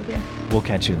agree with you. We'll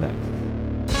catch you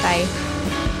then. Bye.